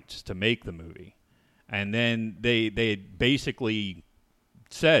rights to make the movie, and then they basically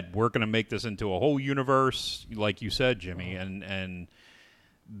said we're going to make this into a whole universe, like you said, Jimmy, and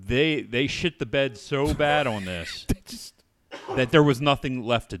they shit the bed so bad on this that there was nothing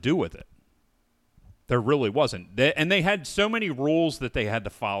left to do with it. There really wasn't. And they had so many rules that they had to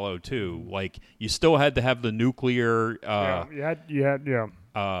follow too. Like you still had to have the nuclear you had.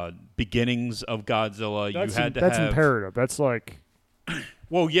 beginnings of Godzilla. That's You had to that's have imperative. That's like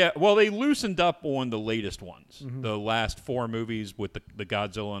Well, yeah. Well, they loosened up on the latest ones. The last 4 movies with the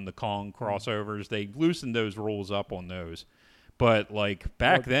Godzilla and the Kong crossovers, they loosened those rules up on those. But like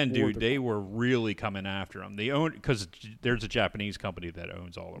back then, dude, they were really coming after them. They own because there's a Japanese company that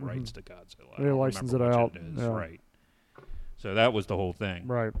owns all the rights to Godzilla. They license it out. Yeah. Right. So that was the whole thing.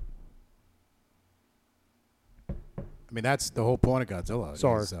 right. I mean, that's the whole point of Godzilla.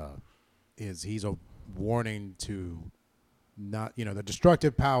 Sorry. Is he's a warning to not the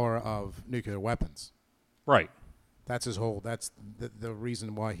destructive power of nuclear weapons. Right. That's his whole. That's the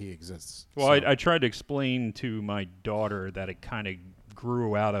reason why he exists. Well, So- I tried to explain to my daughter that it kind of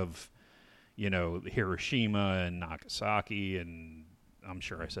grew out of, Hiroshima and Nagasaki, and I'm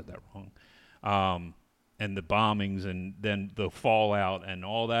sure I said that wrong, and the bombings and then the fallout and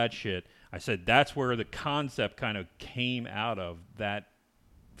all that shit. I said that's where the concept kind of came out of, that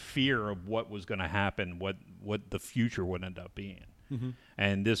fear of what was going to happen, what the future would end up being.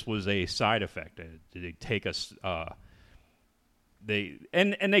 And this was a side effect. They take us. They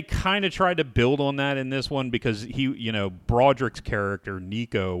kind of tried to build on that in this one because Broderick's character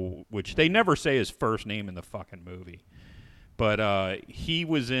Nico, which they never say his first name in the fucking movie, but he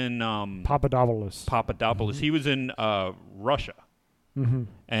was in Papadopoulos. Papadopoulos. He was in Russia.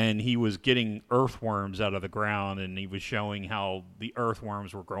 And he was getting earthworms out of the ground, and he was showing how the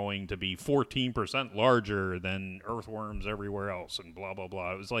earthworms were growing to be 14% larger than earthworms everywhere else, and blah, blah,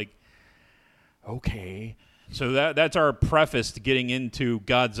 blah. It was like, Okay. So that's our preface to getting into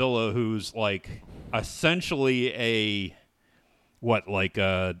Godzilla, who's like essentially a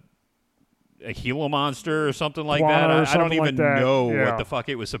Gila monster or something like Guana that. or I don't something even like that. know Yeah. what the fuck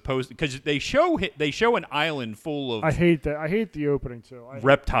it was supposed to, because they show an island full of I hate that. I hate the opening too.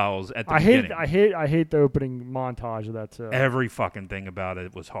 reptiles at the I beginning. hate the opening montage of that too. Every fucking thing about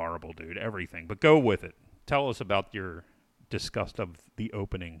it was horrible, dude. Everything. But go with it. Tell us about your disgust of the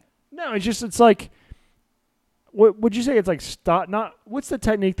opening. No, it's like, what would you say? It's like stop. Not what's the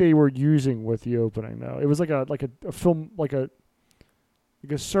technique they were using with the opening though? It was like a film, like a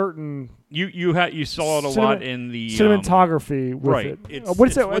certain You saw it a lot in the cinematography with right. it. It's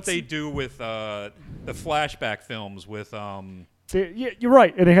What's it? what What's they do with the flashback films with yeah, you're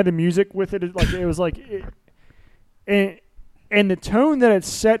right, and it had the music with it. It was like, and the tone that it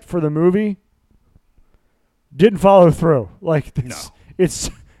set for the movie didn't follow through. Like it's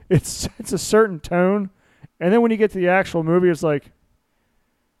a certain tone, and then when you get to the actual movie, it's like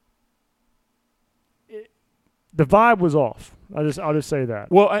the vibe was off. I'll just say that.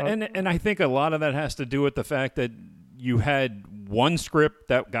 Well, and I think a lot of that has to do with the fact that you had one script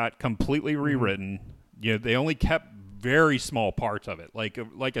that got completely rewritten. You know, they only kept very small parts of it.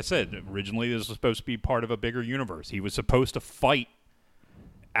 Like I said, originally this was supposed to be part of a bigger universe. He was supposed to fight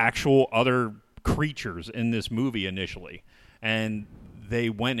actual other creatures in this movie initially, and they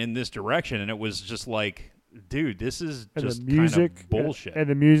went in this direction, and it was just like, dude, this is just kind of bullshit. And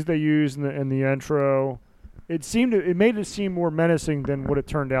the music they used in the intro. It made it seem more menacing than what it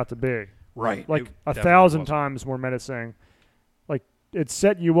turned out to be. Right. Like It 1,000 wasn't. times more menacing. Like it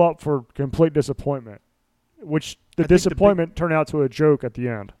set you up for complete disappointment, which the I think the disappointment turned out to a joke at the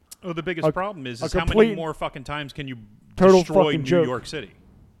end. Oh, the biggest problem is how many complete more fucking times can you total destroy fucking New joke. York City?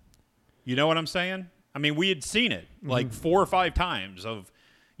 You know what I'm saying? I mean, we had seen it like 4 or 5 times of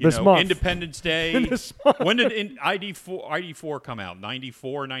This month. Independence Day. This month. When did ID4 come out?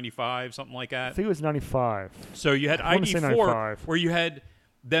 94, 95, something like I that? think it was 95. So you had I wanna say ID4 95. where you had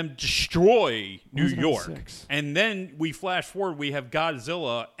them destroy New was it York. 96? And then we flash forward, we have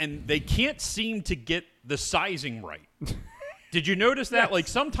Godzilla, and they can't seem to get the sizing right. Did you notice that? Yes. Like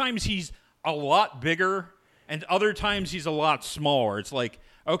sometimes he's a lot bigger and other times he's a lot smaller. It's like,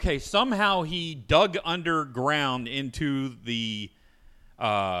 okay, somehow he dug underground into the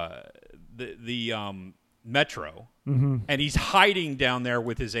metro, and he's hiding down there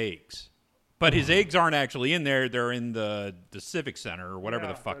with his eggs. But his eggs aren't actually in there. They're in the Civic Center or whatever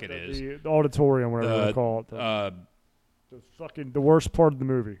the fuck it is. The auditorium, whatever they call it. The worst part of the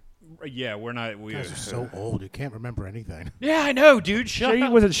movie. Yeah, we're not. You guys are so old. You can't remember anything. Yeah, I know, dude. Shut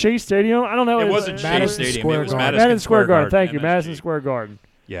up. Was it Shea Stadium? I don't know. It wasn't Shea Madison Stadium. Square It was Garden. Madison Square Garden. Thank you, MSG. Madison Square Garden.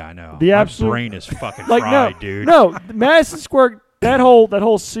 Yeah, I know. The My absolute- brain is fucking Like fried, no, dude. no, Madison Square. That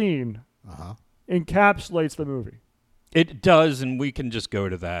whole scene Uh-huh. encapsulates the movie. It does, and we can just go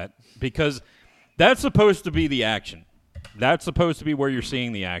to that because that's supposed to be the action. That's supposed to be where you're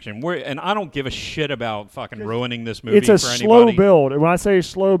seeing the action. And I don't give a shit about fucking ruining this movie It's a for slow anybody. build. And when I say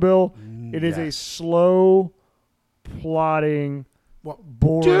slow build, it is a yes. slow, plotting,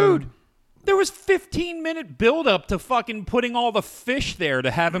 boring. Dude, there was 15-minute build-up to fucking putting all the fish there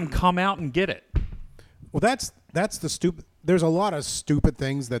to have him come out and get it. Well, that's the stupid. There's a lot of stupid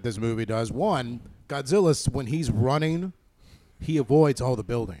things that this movie does. One, Godzilla, when he's running, he avoids all the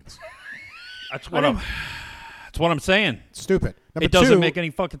buildings. That's what I'm saying. Stupid. Number It doesn't two, make any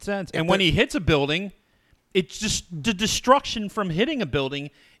fucking sense. And when he hits a building, it's just the destruction from hitting a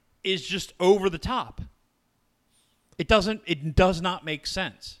building is just over the top. It does not make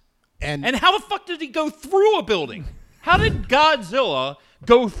sense. and And how the fuck did he go through a building? How did Godzilla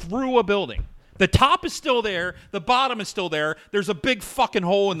go through a building? The top is still there. The bottom is still there. There's a big fucking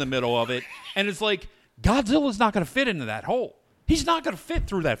hole in the middle of it. And it's like, Godzilla's not going to fit into that hole. He's not going to fit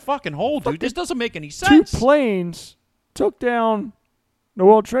through that fucking hole, dude. This doesn't make any Two sense. planes took down the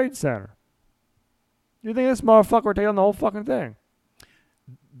World Trade Center. You think this motherfucker would take on the whole fucking thing?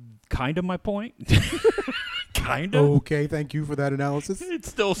 Kind of my point. Kind of. okay, thank you for that analysis. It's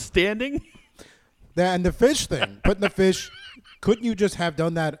still standing. And the fish thing, putting the fish. Couldn't you just have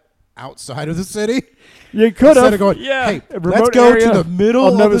done that outside of the city? You could Instead have. of going, Yeah. hey, A let's remote go area to the middle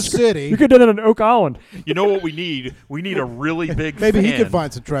of Nova the Sc- city. You could have done it on Oak Island. You know what we need? We need a really big Maybe fan. he could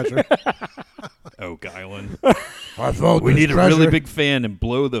find some treasure. Oak Island. I thought We this need a treasure. really big fan and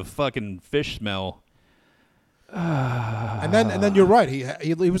blow the fucking fish smell. And then you're right.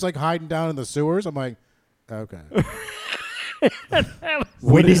 He was like hiding down in the sewers. I'm like, okay.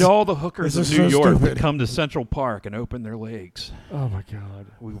 We need is- all the hookers this of is New so York stupid. to come to Central Park and open their legs. Oh my God.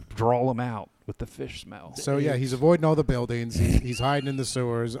 We draw them out with the fish smell. So yeah, he's avoiding all the buildings. He's hiding in the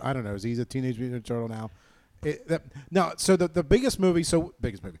sewers. I don't know. He's a Teenage Mutant Ninja Turtle now. No, so the biggest movie. So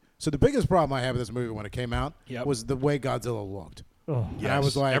the biggest problem I had with this movie when it came out Yep. was the way Godzilla looked. Oh, And I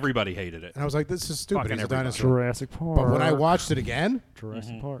was like, everybody hated it. and I was like, this is stupid. Fucking He's a everybody. dinosaur. Jurassic Park. But when I watched it again,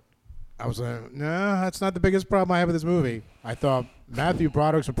 Jurassic Mm-hmm. Park. I was like, no, that's not the biggest problem I have with this movie. I thought Matthew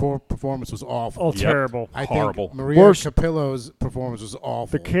Broderick's performance was awful. Oh, Yep. terrible. I horrible. think Maria Worst- Capillo's performance was awful.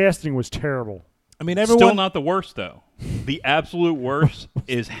 The casting was terrible. I mean, Still everyone. not the worst though. The absolute worst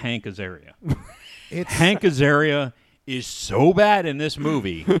is Hank Azaria. It's Hank Azaria is so bad in this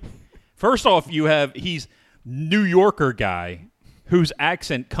movie. First off, he's New Yorker guy whose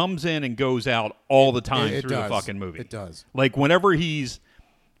accent comes in and goes out all the time it through does. the fucking movie. It does. Like whenever he's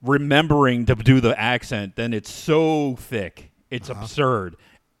remembering to do the accent, then it's so thick. It's absurd.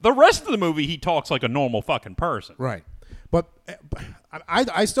 The rest of the movie, he talks like a normal fucking person. Right. But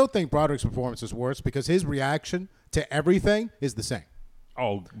I still think Broderick's performance is worse because his reaction to everything is the same.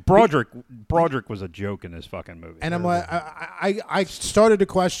 Oh, Broderick was a joke in this fucking movie. And I'm like, I started to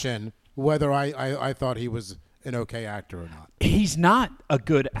question whether I thought he was an okay actor or not. He's not a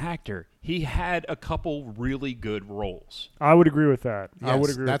good actor. He had a couple really good roles. I would agree with that. I would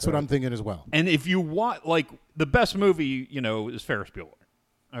Yes, agree that's with what that. I'm thinking as well. And if you want, like, the best movie, is Ferris Bueller.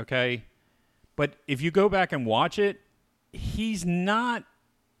 Okay? But if you go back and watch it, he's not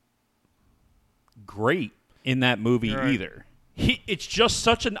great in that movie Right. either. It's just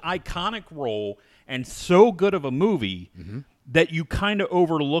such an iconic role and so good of a movie that you kind of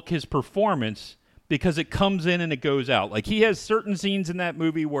overlook his performance because it comes in and it goes out. Like he has certain scenes in that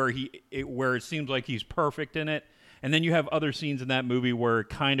movie where it seems like he's perfect in it, and then you have other scenes in that movie where it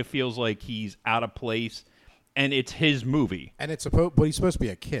kind of feels like he's out of place, and it's his movie. And but he's supposed to be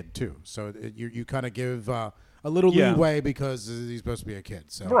a kid too, so you kind of give a little Yeah. leeway because he's supposed to be a kid.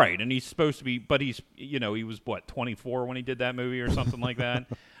 So Right, and he's supposed to be, but he's, he was, 24 when he did that movie or something like that?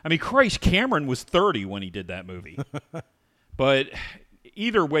 I mean, Christ, Cameron was 30 when he did that movie. But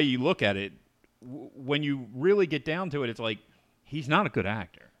either way you look at it, when you really get down to it, it's like, he's not a good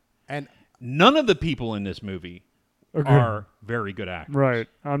actor. And None of the people in this movie Okay. are very good actors. Right.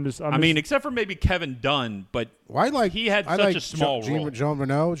 I mean, except for maybe Kevin Dunn, but well, I like he had I such like a small role.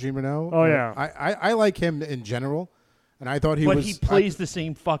 Jean Reno. Oh, yeah. I like him in general, and I thought he But was. he plays the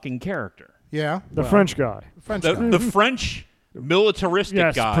same fucking character. yeah, the well, French guy. French The, guy. the French militaristic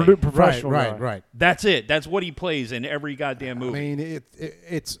Yes, guy. professional guy. right. That's it. That's what he plays in every goddamn I movie. mean,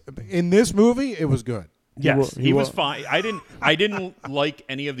 it's in this movie, it was good. Yes, He he wa- was fine. I didn't like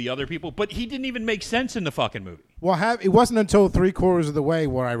any of the other people, but he didn't even make sense in the fucking movie. Well, it wasn't until 3/4 of the way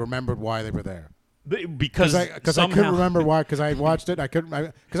where I remembered why they were there. Because I couldn't remember why, because I had watched it. Because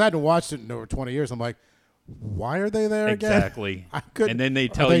I hadn't watched it in over 20 years. I'm like, why are they there again? Exactly. I couldn't. And then they are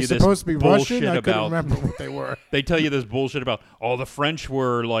tell they you this supposed to be bullshit Russian? I couldn't about. remember what they were. They tell you this bullshit about. Oh, the French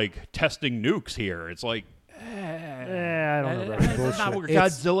were like testing nukes here. It's like. I don't know about that That's not bullshit. where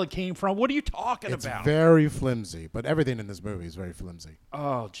It's- Godzilla came from. What are you talking It's about? very flimsy, but everything in this movie is very flimsy.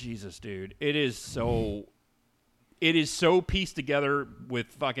 Oh Jesus, dude! It is so pieced together with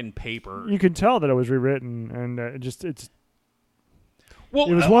fucking paper. You can tell that it was rewritten, and it's Well,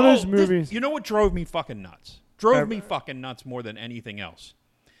 it was one of those movies- You know what drove me fucking nuts? Drove me fucking nuts more than anything else.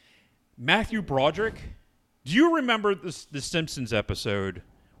 Matthew Broderick. Do you remember the Simpsons episode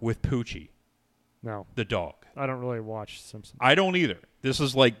with Poochie, no. the dog? I don't really watch Simpsons. I don't either. This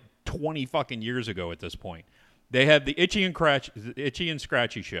is like 20 fucking years ago at this point. They had the Itchy and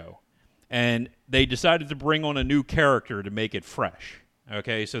Scratchy show, and they decided to bring on a new character to make it fresh.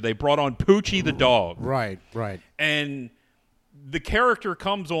 Okay, so they brought on Poochie the dog. Right. And the character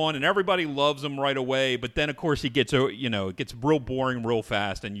comes on and everybody loves him right away, but then of course it gets real boring real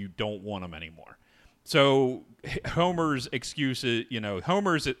fast and you don't want him anymore. So Homer's excuses,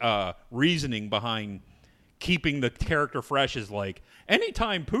 Homer's reasoning behind keeping the character fresh is like,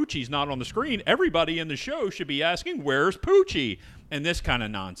 anytime Poochie's not on the screen, everybody in the show should be asking, where's Poochie? And this kind of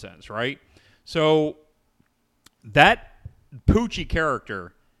nonsense, right? So that Poochie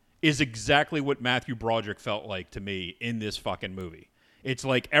character is exactly what Matthew Broderick felt like to me in this fucking movie. It's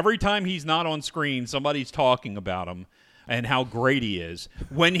like every time he's not on screen, somebody's talking about him and how great he is.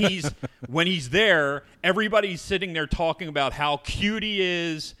 When he's there, everybody's sitting there talking about how cute he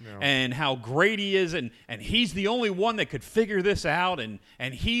is and how great he is, and he's the only one that could figure this out,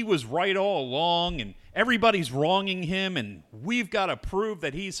 and he was right all along, and everybody's wronging him, and we've got to prove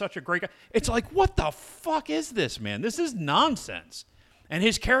that he's such a great guy. It's like, what the fuck is this, man? This is nonsense. And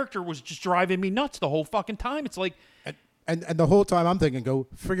his character was just driving me nuts the whole fucking time. It's like, And the whole time I'm thinking, go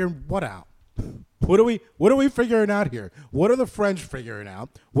figure what out? What are we figuring out here? What are the French figuring out?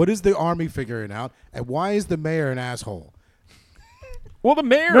 What is the army figuring out? And why is the mayor an asshole? Well, the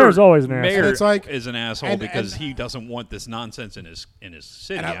Mayor's always an asshole. mayor And it's like- is an asshole and- because and- he doesn't want this nonsense in his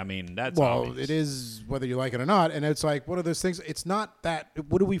city. And I mean, that's well, obvious. it is whether you like it or not. And it's like one of those things. It's not that.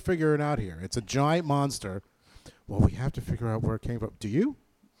 What are we figuring out here? It's a giant monster. Well, we have to figure out where it came from. Do you?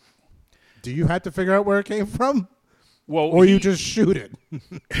 Do you have to figure out where it came from, Well, or you just shoot it?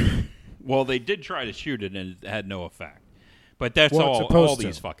 Well, they did try to shoot it and it had no effect. But that's Well, it's all supposed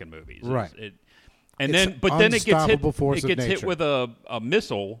these to. fucking movies. Right. And It's then, but then it gets hit. unstoppable force It of gets hit nature. with a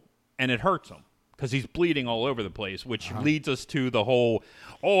missile, and it hurts him because he's bleeding all over the place, which Uh-huh. leads us to the whole,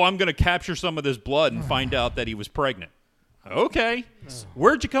 oh, I'm going to capture some of this blood and find out that he was pregnant. Okay,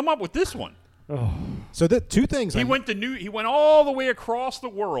 where'd you come up with this one? So the two things. He went all the way across the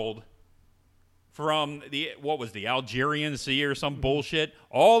world from the Algerian Sea or some bullshit,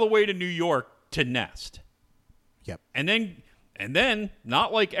 all the way to New York to nest. Yep. And then,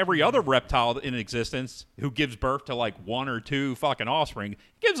 not like every other reptile in existence who gives birth to like one or two fucking offspring,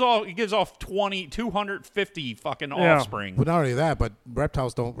 he gives off 250 fucking Yeah. offspring. But not only that, but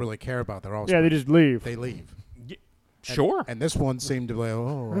reptiles don't really care about their offspring. Yeah, they just leave. They leave. Sure. And this one seemed to be like,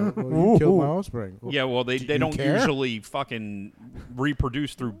 oh, well, you killed my offspring. Yeah, well, they you don't care? usually fucking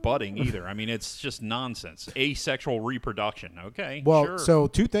reproduce through budding either. I mean, it's just nonsense. Asexual reproduction. Okay, Well, sure. so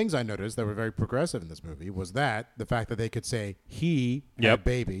two things I noticed that were very progressive in this movie was that the fact that they could say he Yep. had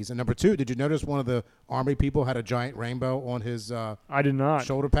babies, and number two, did you notice one of the army people had a giant rainbow on his I did not.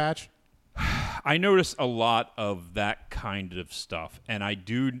 shoulder patch? I noticed a lot of that kind of stuff, and I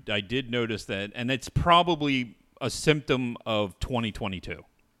did notice that, and it's probably a symptom of 2022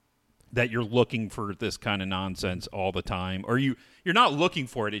 that you're looking for this kind of nonsense all the time, or you're not looking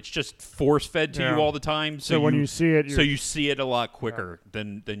for it; it's just force fed to Yeah. you all the time. So when you see it, so you see it a lot quicker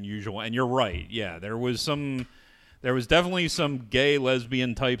than usual. And you're right, yeah, there was definitely some gay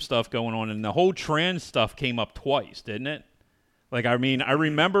lesbian type stuff going on, and the whole trans stuff came up twice, didn't it? Like, I mean, I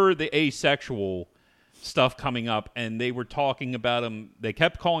remember the asexual stuff coming up, and they were talking about him. They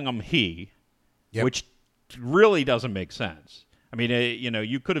kept calling him he, Yep. which really doesn't make sense. I mean,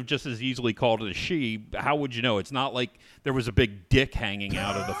 you could have just as easily called it a she. How would you know? It's not like there was a big dick hanging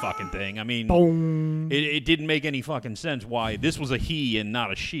out of the fucking thing. I mean, Boom. it didn't make any fucking sense why this was a he and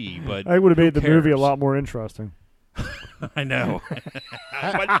not a she. But I would have made the movie a cares? lot more interesting. I know.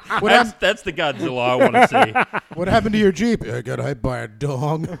 But that's the Godzilla I want to see. What happened to your Jeep? I got hit by a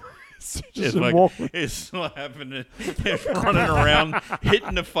dog. It's in like Wal- it's slapping it, running around,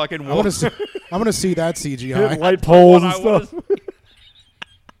 hitting the fucking I wall. want to see that Hit CGI. light poles and What I stuff.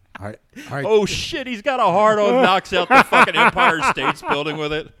 All right, all right. Oh shit, he's got a hard on, knocks out the fucking Empire State's building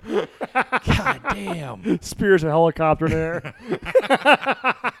with it. God damn. Spears a helicopter in there.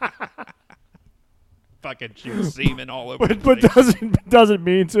 Fucking shoots semen all over the but place. doesn't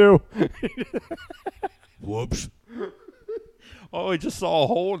mean to. Whoops. Oh, he just saw a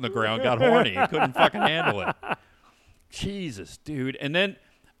hole in the ground, got horny. He couldn't fucking handle it. Jesus, dude. And then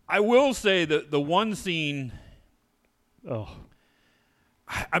I will say that the one scene, Oh,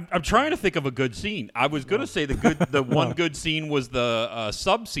 I'm trying to think of a good scene. I was going to say the one good scene was the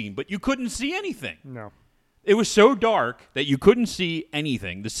sub scene, but you couldn't see anything. no. It was so dark that you couldn't see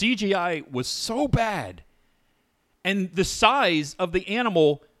anything. The CGI was so bad. And the size of the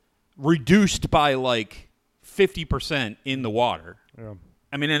animal reduced by like 50% in the water. Yeah.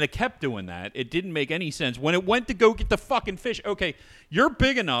 I mean, and it kept doing that. It didn't make any sense. When it went to go get the fucking fish, okay, you're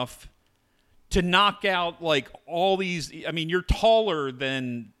big enough to knock out like all these. I mean, you're taller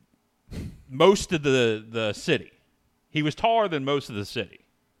than most of the city. He was taller than most of the city.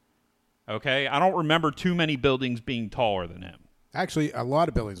 Okay? I don't remember too many buildings being taller than him. Actually, a lot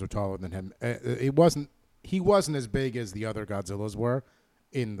of buildings were taller than him. He wasn't as big as the other Godzillas were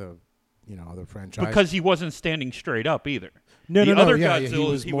in the other franchise. Because he wasn't standing straight up either. No, the no, other yeah,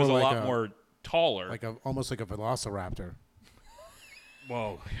 Godzillas, he was a more lot like more taller. almost like a velociraptor.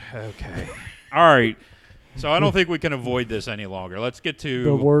 Whoa. Okay. All right. So I don't think we can avoid this any longer. Let's get to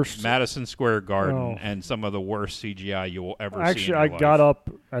The worst- Madison Square Garden Oh. and some of the worst CGI you will ever see in Actually, your I life. got up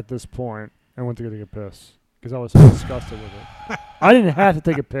at this point and went to go take a piss because I was so disgusted with it. I didn't have to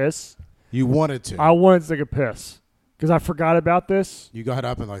take a piss. You wanted to. I wanted to take a piss because I forgot about this. You got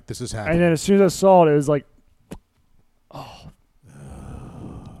up and like, this is happening. And then as soon as I saw it, it was like,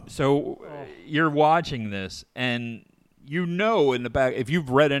 So you're watching this, and you know in the back, if you've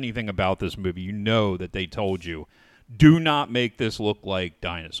read anything about this movie, you know that they told you, do not make this look like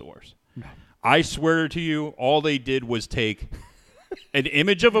dinosaurs. I swear to you, all they did was take an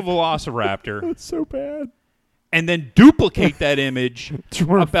image of a velociraptor it's so bad. and then duplicate that image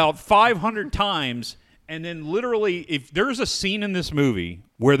Sure. about 500 times. And then literally, if there's a scene in this movie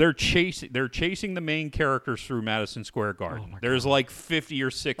where they're chasing the main characters through Madison Square Garden. There's like 50 or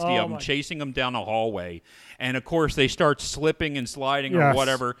 60 of them chasing them down a hallway. And, of course, they start slipping and sliding or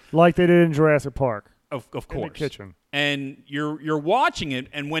whatever. Like they did in Jurassic Park. Of course. In the kitchen. And you're watching it,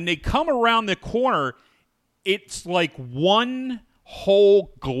 and when they come around the corner, it's like one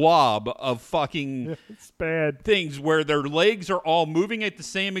whole glob of fucking It's bad. things where their legs are all moving at the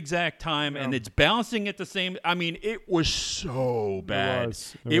same exact time and it's bouncing at the same. I mean, it was so bad.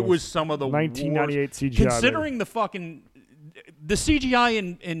 It was some of the 1998 worst. CGI. Considering the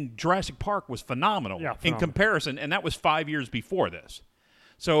CGI in Jurassic Park was phenomenal, in comparison, and that was 5 years before this.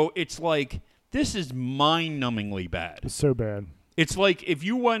 So it's like, this is mind-numbingly bad. It's so bad. It's like if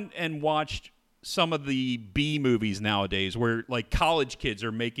you went and watched some of the B movies nowadays where like college kids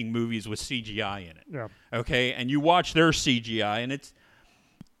are making movies with CGI in it. Yeah. Okay, and you watch their CGI and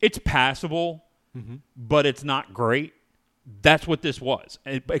it's passable, but it's not great. That's what this was.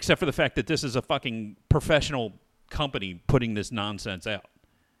 Except for the fact that this is a fucking professional company putting this nonsense out.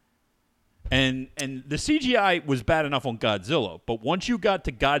 And the CGI was bad enough on Godzilla, but once you got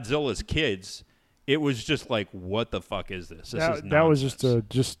to Godzilla's kids, it was just like, what the fuck is this? This is nonsense. That was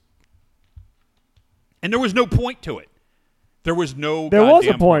just And there was no point to it. There was no. There was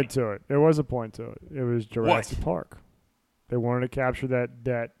a goddamn point to it. There was a point to it. It was Jurassic What? Park. They wanted to capture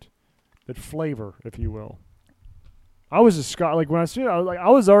that flavor, if you will. I was just like when I see it, I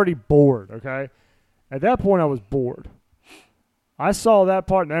was already bored. Okay, at that point I was bored. I saw that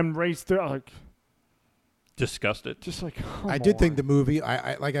part and then raced through. Like, Disgusted. just like I did think the movie.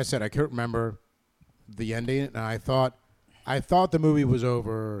 I like I said, I couldn't remember the ending, and I thought the movie was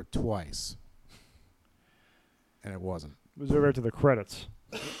over twice, and it wasn't. it was over to the credits,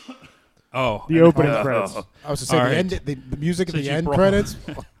 Oh, the opening credits. I was to say All the right. end, the music at Since the you end brought- credits.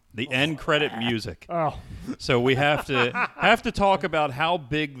 the end credit music. Oh, So we have to talk about how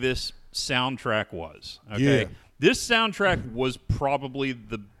big this soundtrack was. Okay, Yeah. this soundtrack was probably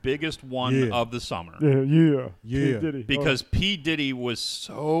the biggest one Yeah. of the summer. yeah. Yeah. P. Diddy. Because P. Diddy was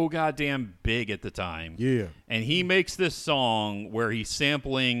so goddamn big at the time. Yeah, And he makes this song where he's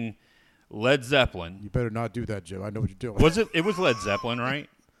sampling Led Zeppelin. you better not do that, Joe. I know what you're doing. Was it? It was Led Zeppelin, right?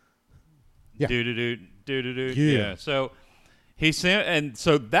 Yeah. Do. Yeah. So and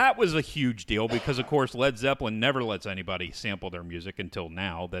so that was a huge deal because, of course, Led Zeppelin never lets anybody sample their music until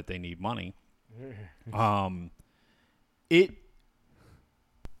now that they need money. It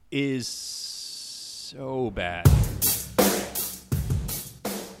is so bad.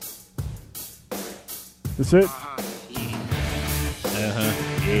 That's it.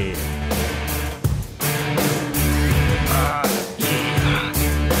 Yeah.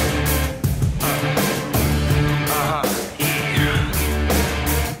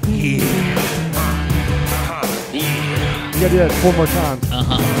 You gotta do that 4 more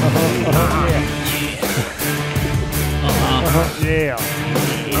times. Yeah.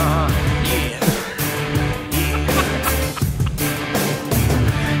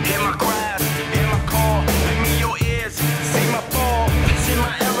 In my craft, in my call, lend me your ears, see my fall, see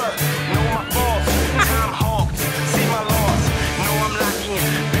my error, know my faults, time hawked, see my loss, know I'm lacking,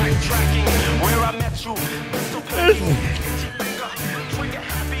 backtracking, where I met you, pistol packing, itchy finger, trigger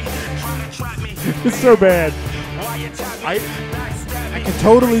happy, trying to trap me, It's so bad. why you tapping, I can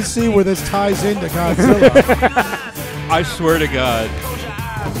totally see where this ties into Godzilla. I swear to God,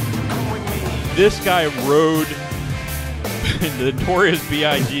 this guy rode the Notorious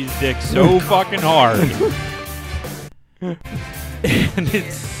B.I.G.'s dick so fucking hard. And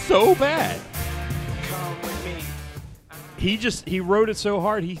it's so bad. He wrote it so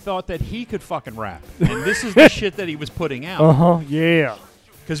hard he thought that he could fucking rap. And this is the shit that he was putting out. Yeah.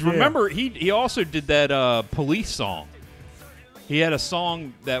 Because remember, he also did that Police song. He had a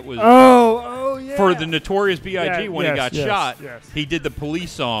song that was Oh, yeah. for the Notorious B.I.G. Yeah, when he got yes, shot. yes. He did the Police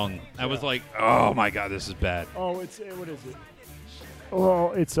song. I was like, oh my God, this is bad. Oh, what is it?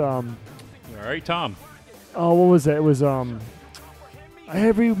 Oh, it's All right, Tom. Oh, what was that? It was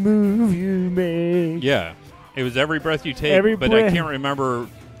every move you make. Yeah. It was Every Breath You Take, Every but I breath. can't remember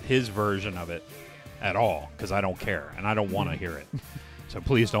his version of it at all because I don't care and I don't want to hear it. So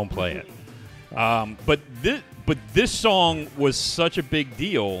please don't play it. But this song was such a big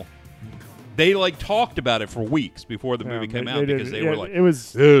deal. They like talked about it for weeks before the movie came out because they were like, it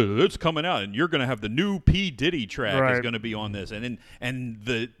was it's coming out, and you're going to have the new P. Diddy track is Right. going to be on this,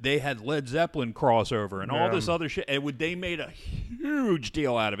 they had Led Zeppelin crossover and all this other shit. And they made a huge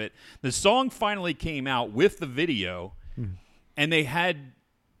deal out of it. The song finally came out with the video, and they had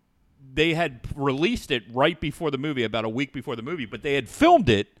they had released it right before the movie, about a week before the movie, but they had filmed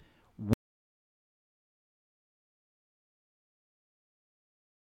it.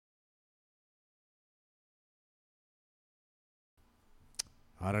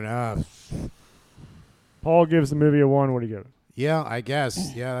 I don't know. Paul gives the movie a 1. What do you give it? Yeah, I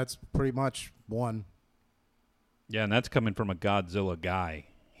guess. Yeah, that's pretty much 1. Yeah, and that's coming from a Godzilla guy.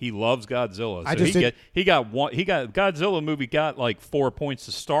 He loves Godzilla. I So just he got Godzilla movie got like 4 points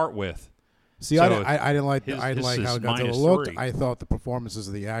to start with. See, So I didn't like his- I didn't his like how is Godzilla -3. looked. I thought the performances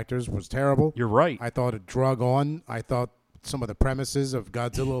of the actors was terrible. You're right. I thought it drug on. I thought some of the premises of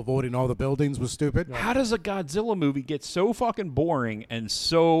Godzilla avoiding all the buildings was stupid. How does a Godzilla movie get so fucking boring and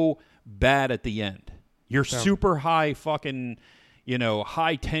so bad at the end? Your super high fucking,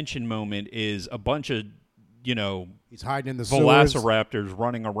 high tension moment is a bunch of, He's hiding in the sewers. velociraptors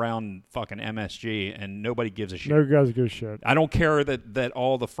running around fucking MSG and nobody gives a shit. No guys give a shit. I don't care that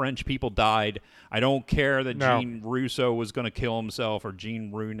all the French people died. I don't care that No. Gene Russo was going to kill himself or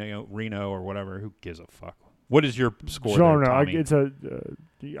Gene Reno or whatever. Who gives a fuck? What is your score there, Genre,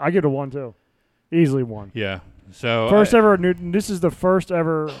 Tommy? I give it a 1 too. Easily 1. Yeah. So First ever. This is the first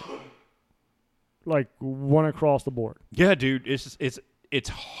ever. Like 1 across the board. Yeah, dude, it's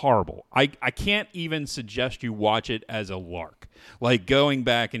horrible. I can't even suggest you watch it as a lark. Like going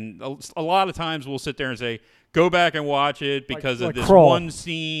back, and a lot of times we'll sit there and say, go back and watch it because Like of this Krull. one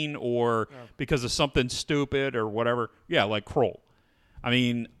scene or because of something stupid or whatever. Yeah, like Krull. I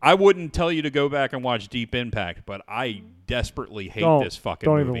mean, I wouldn't tell you to go back and watch Deep Impact, but I desperately hate this fucking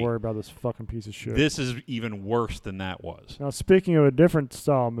Don't movie. even worry about this fucking piece of shit. This is even worse than that was. Now, speaking of a different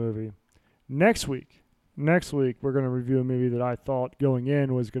style movie, next week we're going to review a movie that I thought going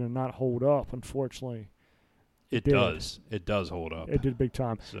in was going to not hold up. Unfortunately, It did. does. It does hold up. It did big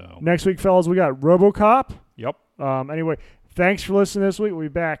time. So, Next week, fellas, we got RoboCop. yep. Anyway, thanks for listening this week. We'll be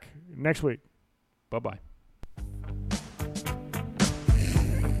back next week. Bye-bye.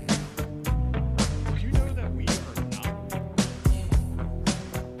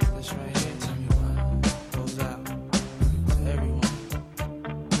 This right here, tell me what goes out to everyone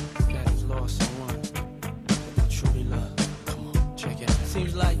that has lost someone that they truly love. Come on, check it out.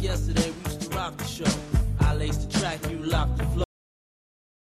 Seems like yesterday we used to rock the show. I laced the track, you locked the flow.